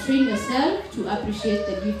you can train yourself to appreciate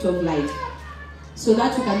the gift of life. So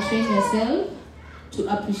that you can train yourself to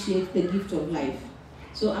appreciate the gift of life.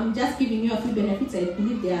 So I'm just giving you a few benefits. I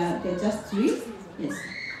believe they're just 3. Yes.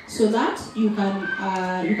 So that you can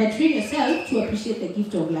train yourself to appreciate the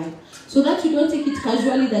gift of life. So that you don't take it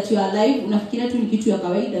casually that you are alive, unafikiria tu ni kitu ya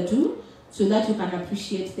kawaida tu, so that you can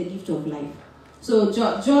appreciate the gift of life. So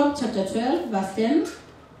Job chapter 12 verse 10,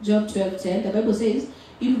 Job 12:10, the Bible says,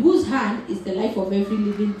 in whose hand is the life of every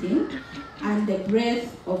living thing and the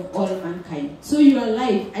breath of all mankind. So your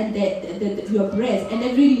life and your breath and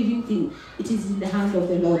every living thing, it is in the hand of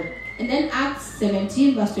the Lord. And then Acts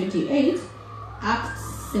 17 verse 28, Acts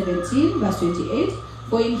 17 verse 28,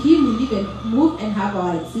 for in him we live and move and have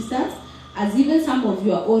our existence, as even some of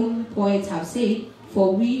your own poets have said,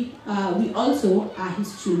 for we also are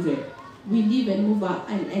his children. We live and move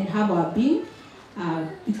and have our being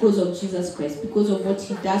because of Jesus Christ, because of what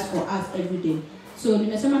he does for us every day. So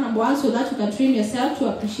nimesema number 1, so that you can train yourself to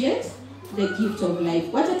appreciate the gift of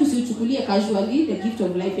life. Wacha tusichukulie casually the gift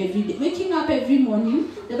of life every day. Waking up every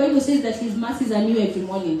morning, the Bible says that his mercies are new every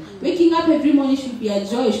morning. Waking up every morning should be a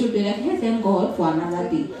joy. It should be like, hey, thank God for another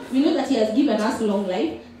day. We know that he has given us long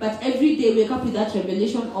life, but every day wake up with that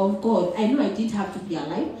revelation of God. I know I didn't have to be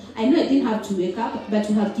alive. I know I didn't have to wake up, but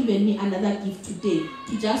you have given me another gift today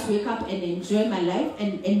to just wake up and enjoy my life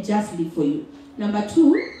and just live for you. Number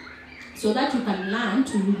 2, so that you can learn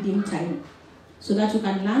to redeem time. So that you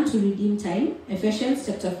can learn to redeem time. Ephesians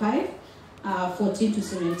chapter 5, 14 to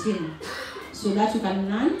 17. So that you can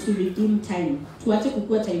learn to redeem time. Tuache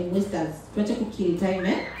kukua time wasters. Tuache kukill time,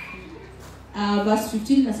 verse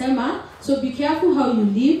 15 nasema, so be careful how you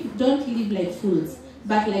live. Don't live like fools,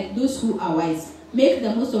 but like those who are wise. Make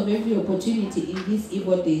the most of every opportunity in these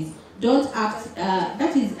evil days. Don't act,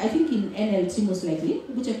 that is, I think in NLT most likely.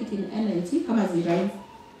 We check it in NLT. Come as it rhymes.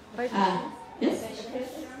 Yes?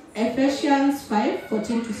 Ephesians 5,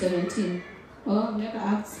 14 to 17. Oh, never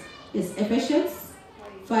Acts. Yes, Ephesians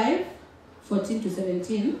 5, 14 to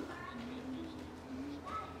 17.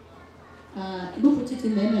 You put it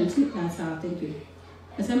in the NLT. Thank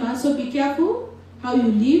you. So be careful how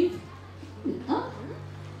you live.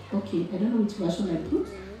 Okay, I don't know which version I put.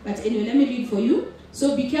 But anyway, let me read for you.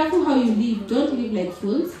 So be careful how you live. Don't live like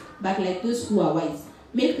fools, but like those who are wise.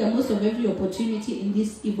 Make the most of every opportunity in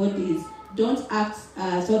these evil days. Don't act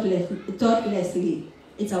thoughtlessly.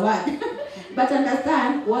 It's a word. But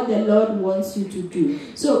understand what the Lord wants you to do.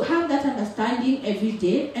 So have that understanding every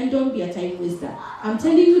day and don't be a time waster. I'm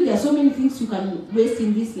telling you, there are so many things you can waste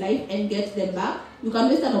in this life and get them back. You can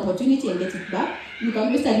waste an opportunity and get it back. You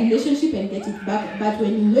can waste a relationship and get it back. But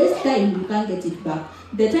when you waste time, you can't get it back.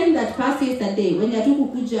 The time that passed yesterday, when you took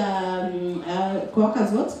kukuja what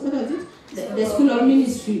was it? The school of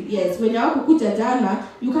ministry, yes. When you are kukuja jana,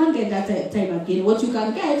 you can't get that time again. What you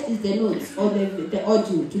can get is the notes or the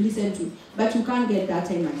audio to listen to, but you can't get that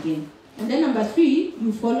time again. And then number 3,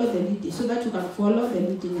 you follow the leading, so that you can follow the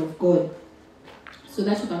leading of God. So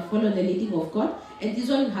that you can follow the leading of God. And this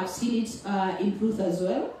one, you have seen it in Ruth as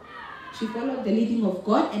well. She followed the leading of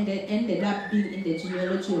God and then ended up being in the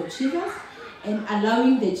genealogy of Jesus. and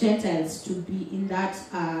allowing the Gentiles to be in that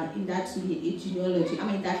genealogy,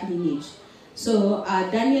 that lineage. So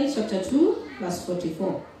Daniel chapter 2, verse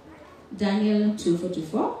 44. Daniel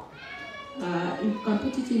 2:44. You can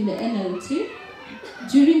put it in the NLT.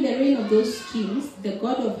 During the reign of those kings, the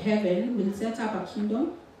God of heaven will set up a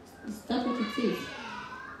kingdom. Is that what it says?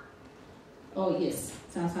 Oh yes,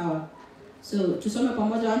 sawa. So tusome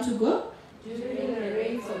pamoja, want to go? During the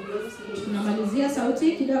reigns of those kings. Tunamalizia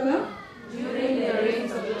sauti kidogo. During the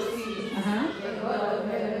reigns of those kings, The God of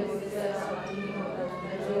heaven will set up a kingdom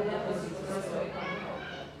that will never be destroyed.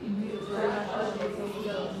 It will crush the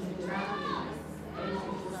kingdoms into nothing, and it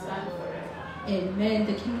will stand forever. Amen.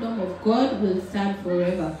 The kingdom of God will stand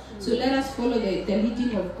forever. So let us follow the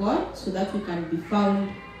leading of God so that we can be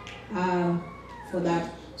found for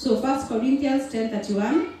that. So 1 Corinthians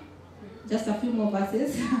 10:31. Just a few more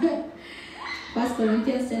verses. 1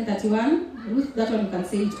 Corinthians 10:31. That one you can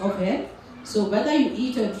say it offhand. So whether you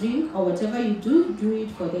eat or drink or whatever you do, do it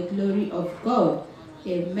for the glory of God.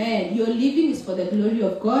 Amen. Your living is for the glory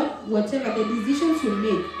of God. Whatever the decisions you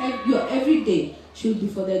make, your every day should be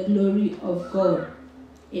for the glory of God.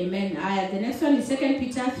 Amen. The next one is 2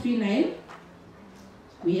 Peter 3:9.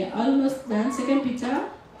 We are almost done. 2 Peter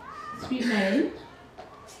 3:9.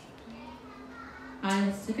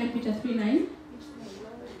 And 2 Peter 3:9.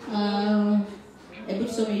 A bit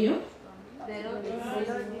so here.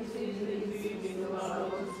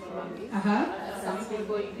 Some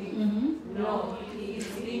people think, no, he is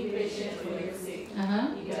being patient for your sake.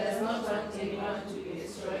 He does not want anyone to be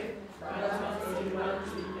destroyed, but wants everyone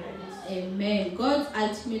to repent. Amen. God's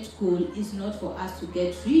ultimate goal is not for us to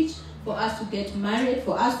get rich, for us to get married,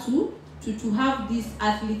 for us to have these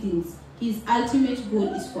earthly things. His ultimate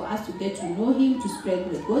goal is for us to get to know Him, to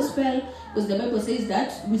spread the gospel, because the Bible says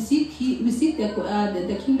that we seek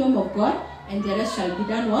the kingdom of God, and the rest shall be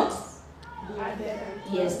done what?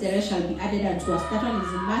 Yes, the rest shall be added unto us. That one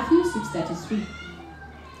is in Matthew 6:33.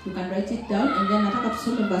 You can write it down, and then nataka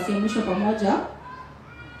tusome verse ya mwisho pamoja.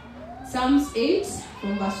 Psalms 8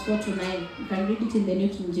 from verse 4 to 9. You can read it in the New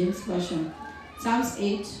King James Version. Psalms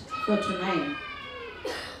 8, 4 to 9.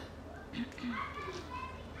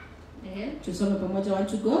 Tusome pamoja, want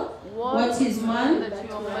to go? What is man? That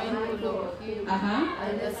you are mindful of him,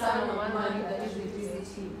 and the son of man that you visit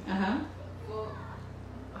him.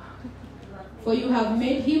 For you have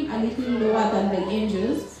made him a little lower than the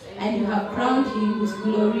angels, and you have crowned him with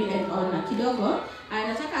glory and honor. Kidogo,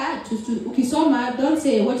 nataka ukisoma, don't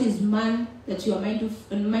say what is man that you are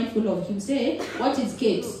mindful of him. Say what is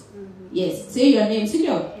Kate. Yes, say your name,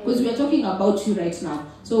 senior, because we are talking about you right now.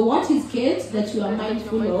 So what is Kate that you are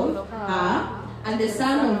mindful of her, and the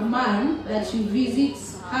son of man that you visit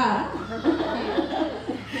her?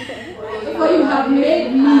 For you have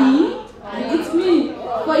made me, it's me.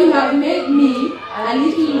 For you have made me a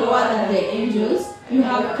little lower than the angels. You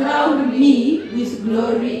have crowned me with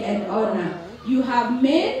glory and honor. You have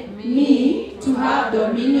made me to have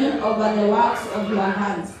dominion over the works of your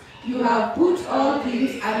hands. You have put all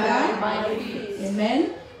things under my feet.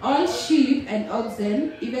 Amen. All sheep and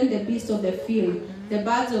oxen, even the beasts of the field, the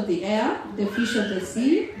birds of the air, the fish of the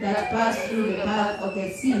sea that pass through the path of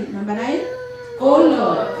the sea. Number 9. O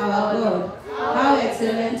Lord, our God, how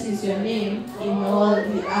excellent is your name in all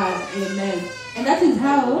the earth. Amen. And that is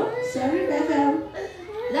how,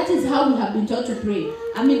 that is how we have been taught to pray.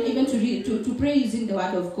 Even to pray using the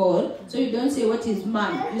word of God. So you don't say what is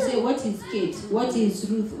man. You say what is Kate, what is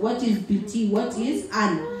Ruth, what is BT, what is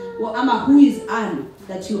Anne. Who is Anne,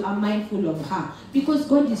 that you are mindful of her. Because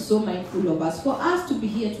God is so mindful of us. For us to be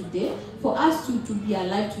here today, for us to be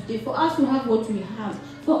alive today, for us to have what we have,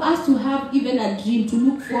 for us to have even a dream, to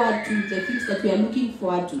look forward to the things that we are looking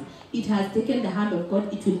forward to. It has taken the hand of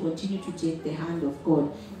God. It will continue to take the hand of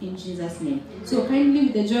God in Jesus' name. So kindly,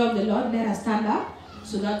 with the joy of the Lord, let us stand up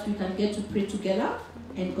so that we can get to pray together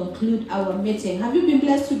and conclude our meeting. Have you been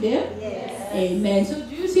blessed today? Yes. Amen. So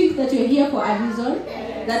do you think that you're here for a reason? Yes.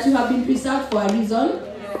 That you have been preserved for a reason?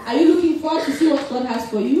 Yes. Are you looking forward to see what God has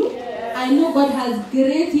for you? Yes. I know God has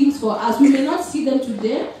great things for us. We may not see them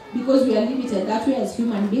today because we are limited that way as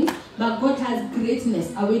human beings, but God has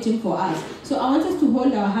greatness awaiting for us. So I want us to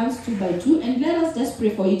hold our hands 2 by 2 and let us just pray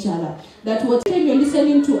for each other. That whatever you're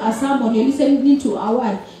listening to a sermon, you're listening to a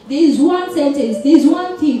word, there is one sentence, there is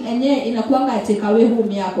one thing, and inakuanga take away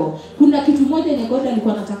home yako. Kuna kitu moja ni God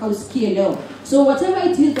alikuwa anataka usikie leo. So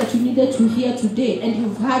whatever it is that you needed to hear today and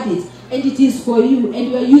you've heard it, and it is for you,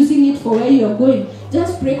 and you are using it for where you are going,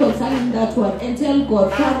 just pray concerning that one and tell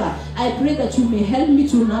God, Father, I pray that you may help me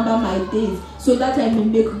to number my days so that I may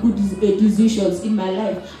make good decisions in my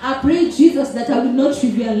life. I pray, Jesus, that I will not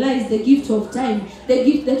trivialize the gift of time, the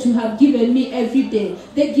gift that you have given me every day,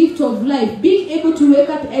 the gift of life, being able to wake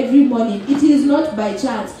up every morning. It is not by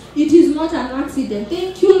chance. It is not an accident.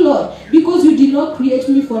 Thank you, Lord, because you did not create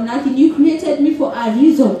me for nothing. You created me for a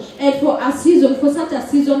reason and for a season, for such a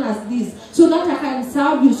season as this, so that I can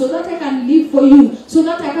serve you, so that I can live for you, so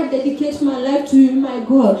that I can dedicate my life to you, my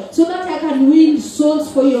God, so that I can win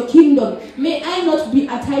souls for your kingdom. May I not be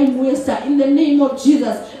a time waster in the name of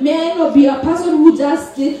Jesus. May I not be a person who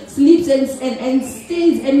just sleeps and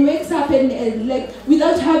stays and wakes up and like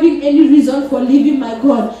without having any reason for living, my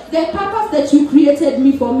God. The purpose that you created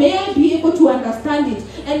me for, may I be able to understand it,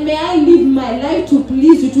 and may I live my life to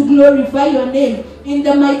please you, to glorify your name. In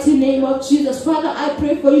the mighty name of Jesus. Father, I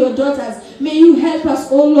pray for your daughters. May you help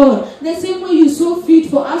us, oh Lord. The same way you saw fit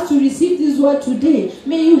for us to receive this word today,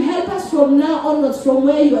 may you help us from now onwards, from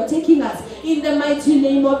where you are taking us. In the mighty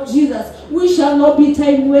name of Jesus. We shall not be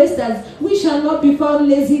time wasters. We shall not be found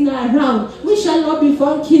lazing around. We shall not be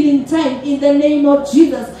found killing time. In the name of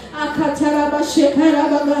Jesus. I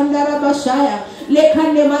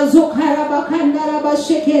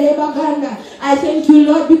thank you,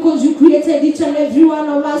 Lord, because you created each and every one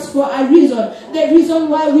of us for a reason. The reason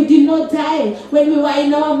why we did not die when we were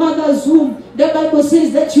in our mother's womb. The Bible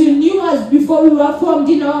says that you knew us before we were formed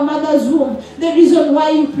in our mother's womb. The reason why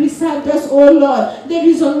you preserved us, oh Lord. The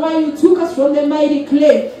reason why you took us from the mighty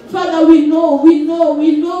clay. Father, we know.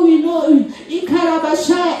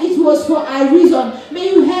 Ikarabashaya, it was for a reason. May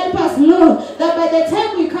you help us, Lord, that by the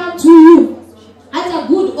time we come to you, at a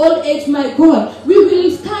good old age, my God, we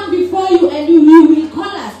will stand before you and you will call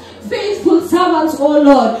us faithful servants, oh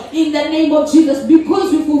Lord, in the name of Jesus,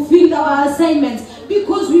 because we fulfilled our assignments,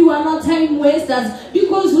 because we were not time wasters,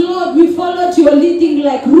 because, Lord, we followed your leading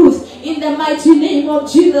like Ruth, in the mighty name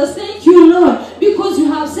of Jesus. Thank you, Lord, because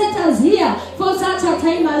you have set us here for such a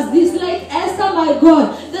time as this, like Esther, my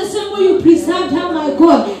God, the same way you preserved her, my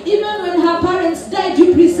God. Even when her parents died,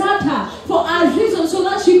 you preserved her for a reason, so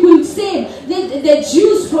that she could save the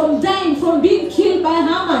Jews from dying, from being killed by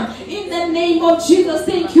Haman. In the name of Jesus,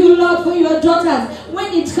 thank you, Lord, for your daughters.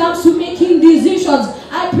 When it comes to making decisions,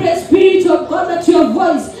 I pray, Spirit of God, that your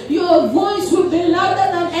voice will be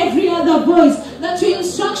louder than every other voice, that your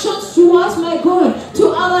instructions to us, my God, to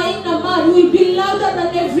our inner man, will be louder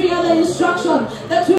than every other instruction, that